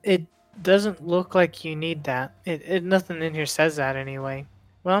 It doesn't look like you need that. It nothing in here says that anyway.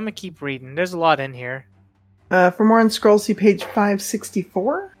 Well, I'm gonna keep reading. There's a lot in here. For more on scrolls, see page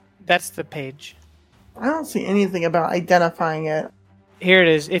 564. That's the page. I don't see anything about identifying it. Here it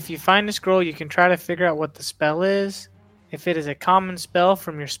is. If you find a scroll, you can try to figure out what the spell is. If it is a common spell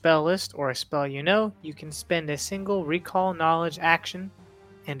from your spell list or a spell you know, you can spend a single recall knowledge action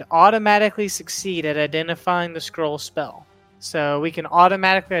and automatically succeed at identifying the scroll spell. So we can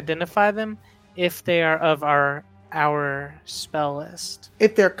automatically identify them if they are of our spell list.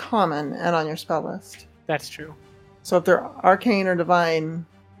 If they're common and on your spell list. That's true. So if they're arcane or divine,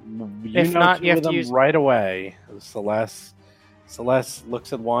 You If know not, two you have of to them use- right away. Celeste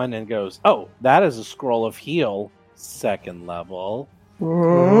looks at one and goes, "Oh, that is a scroll of heal, 2nd level."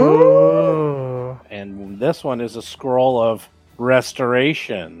 Ooh. And this one is a scroll of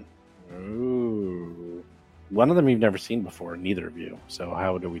restoration. Ooh. One of them you've never seen before, neither of you. So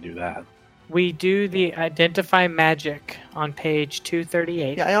how do we do that? We do the identify magic on page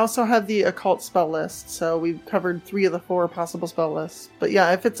 238. yeah, I also have the occult spell list, so we've covered 3 of the 4 possible spell lists. But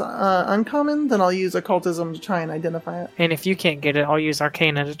yeah, if it's uncommon, then I'll use occultism to try and identify it. And if you can't get it, I'll use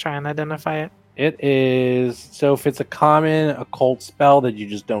Arcana to try and identify it. It is so if it's a common occult spell that you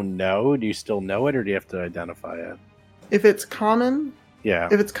just don't know, do you still know it or do you have to identify it? If it's common, Yeah.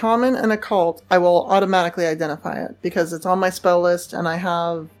 If it's common and occult, I will automatically identify it because it's on my spell list and I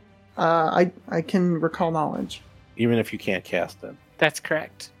have I can recall knowledge. Even if you can't cast it. That's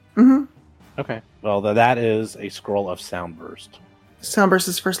correct. Mm-hmm. Okay. Well, that is a scroll of Soundburst. Soundburst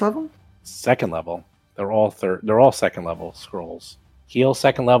is first level. 2nd level. They're all 2nd level scrolls. Heal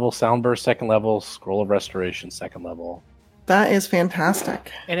 2nd level, Soundburst 2nd level, Scroll of Restoration 2nd level. That is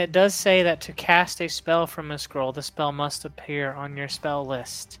fantastic. And it does say that to cast a spell from a scroll, the spell must appear on your spell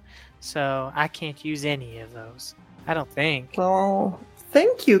list. So I can't use any of those. I don't think. Well,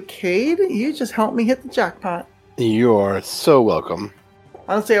 thank you, Cade. You just helped me hit the jackpot. You are so welcome.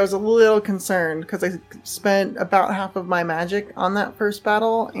 Honestly, I was a little concerned because I spent about half of my magic on that first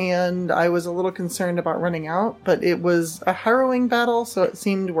battle, and I was a little concerned about running out, but it was a harrowing battle, so it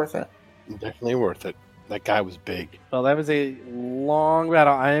seemed worth it. Definitely worth it. That guy was big. Well, that was a long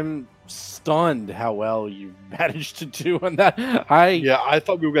battle. I'm stunned how well you managed to do on that. Yeah, I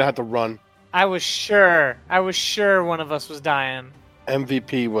thought we were gonna have to run. I was sure one of us was dying.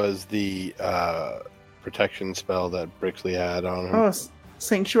 MVP was the protection spell that Brixley had on him. Oh,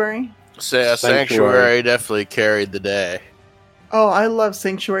 Sanctuary? Sanctuary definitely carried the day. Oh, I love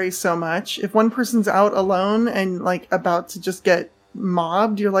Sanctuary so much. If one person's out alone and like about to just get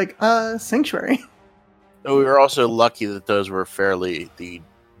mobbed, you're like, Sanctuary. We were also lucky that those were fairly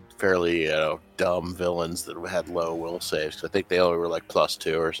dumb villains that had low will saves. I think they only were like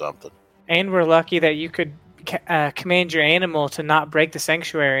 +2 or something. And we're lucky that you could command your animal to not break the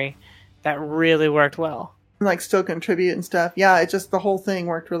sanctuary. That really worked well. Like still contribute and stuff. Yeah, it just the whole thing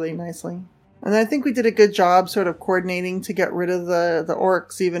worked really nicely. And I think we did a good job sort of coordinating to get rid of the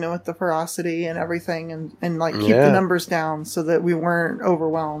orcs, even with the ferocity and everything, and like keep the numbers down so that we weren't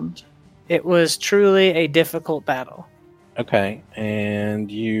overwhelmed. It was truly a difficult battle. Okay,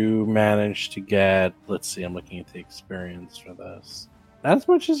 and you managed to get, let's see, I'm looking at the experience for this. Not as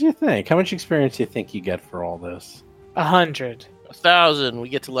much as you think. How much experience do you think you get for all this? 100. 1,000. We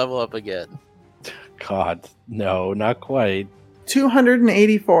get to level up again. God, no, not quite.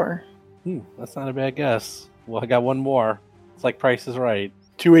 284. That's not a bad guess. Well, I got one more. It's like Price is Right.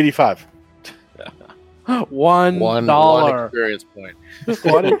 285. $1 experience point.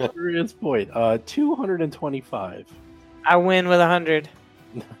 One experience point. 225. I win with 100.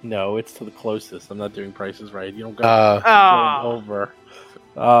 No, it's to the closest. I'm not doing Price is Right. You don't go over.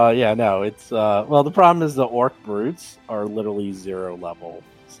 It's well, the problem is the orc brutes are literally 0 level.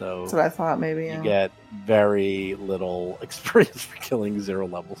 So that's what I thought, maybe. You get very little experience for killing 0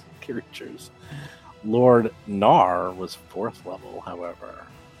 level creatures. Lord Nar was 4th level, however.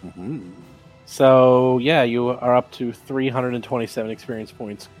 So, yeah, you are up to 327 experience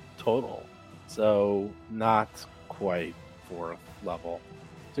points total. So, not quite 4th level.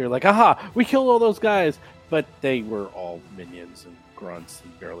 So you're like, aha, we killed all those guys. But they were all minions and grunts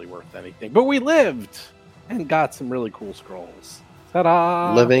and barely worth anything. But we lived and got some really cool scrolls.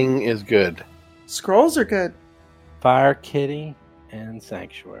 Ta-da! Living is good. Scrolls are good. Fire Kitty and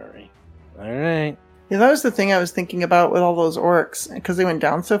Sanctuary. All right. Yeah, that was the thing I was thinking about with all those orcs, because they went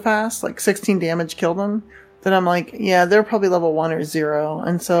down so fast, like 16 damage killed them, that I'm like, yeah, they're probably level 1 or 0,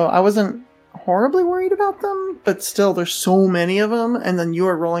 and so I wasn't horribly worried about them, but still, there's so many of them, and then you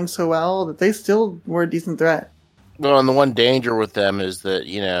are rolling so well that they still were a decent threat. Well, and the one danger with them is that,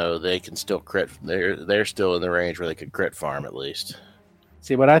 you know, they can still crit. They're still in the range where they could crit farm at least.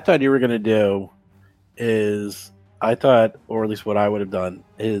 See, what I thought you were going to do is, I thought, or at least what I would have done,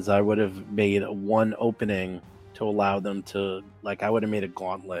 is I would have made one opening to allow them to, like, I would have made a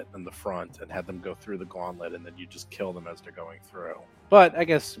gauntlet in the front and had them go through the gauntlet, and then you just kill them as they're going through. But I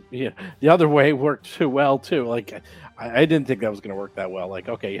guess the other way worked too well, too. Like, I didn't think that was going to work that well. Like,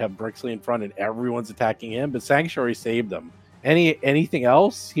 okay, you have Brixley in front and everyone's attacking him, but Sanctuary saved them. Anything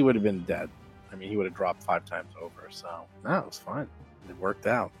else, he would have been dead. I mean, he would have dropped 5 times over. So, no, it was fine. It worked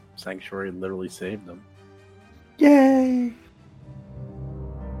out. Sanctuary literally saved them. Yay!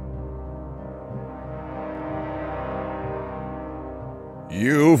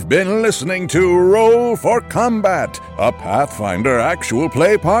 You've been listening to Roll for Combat, a Pathfinder actual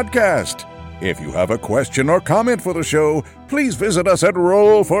play podcast. If you have a question or comment for the show, please visit us at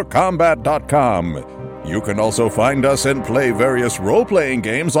rollforcombat.com. You can also find us and play various role-playing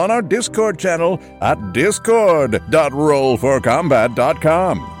games on our Discord channel at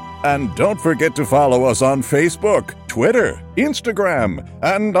discord.rollforcombat.com. And don't forget to follow us on Facebook, Twitter, Instagram,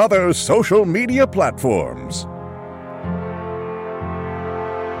 and other social media platforms.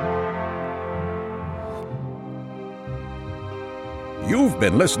 You've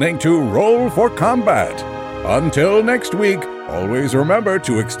been listening to Roll for Combat. Until next week, always remember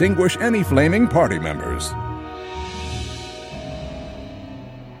to extinguish any flaming party members.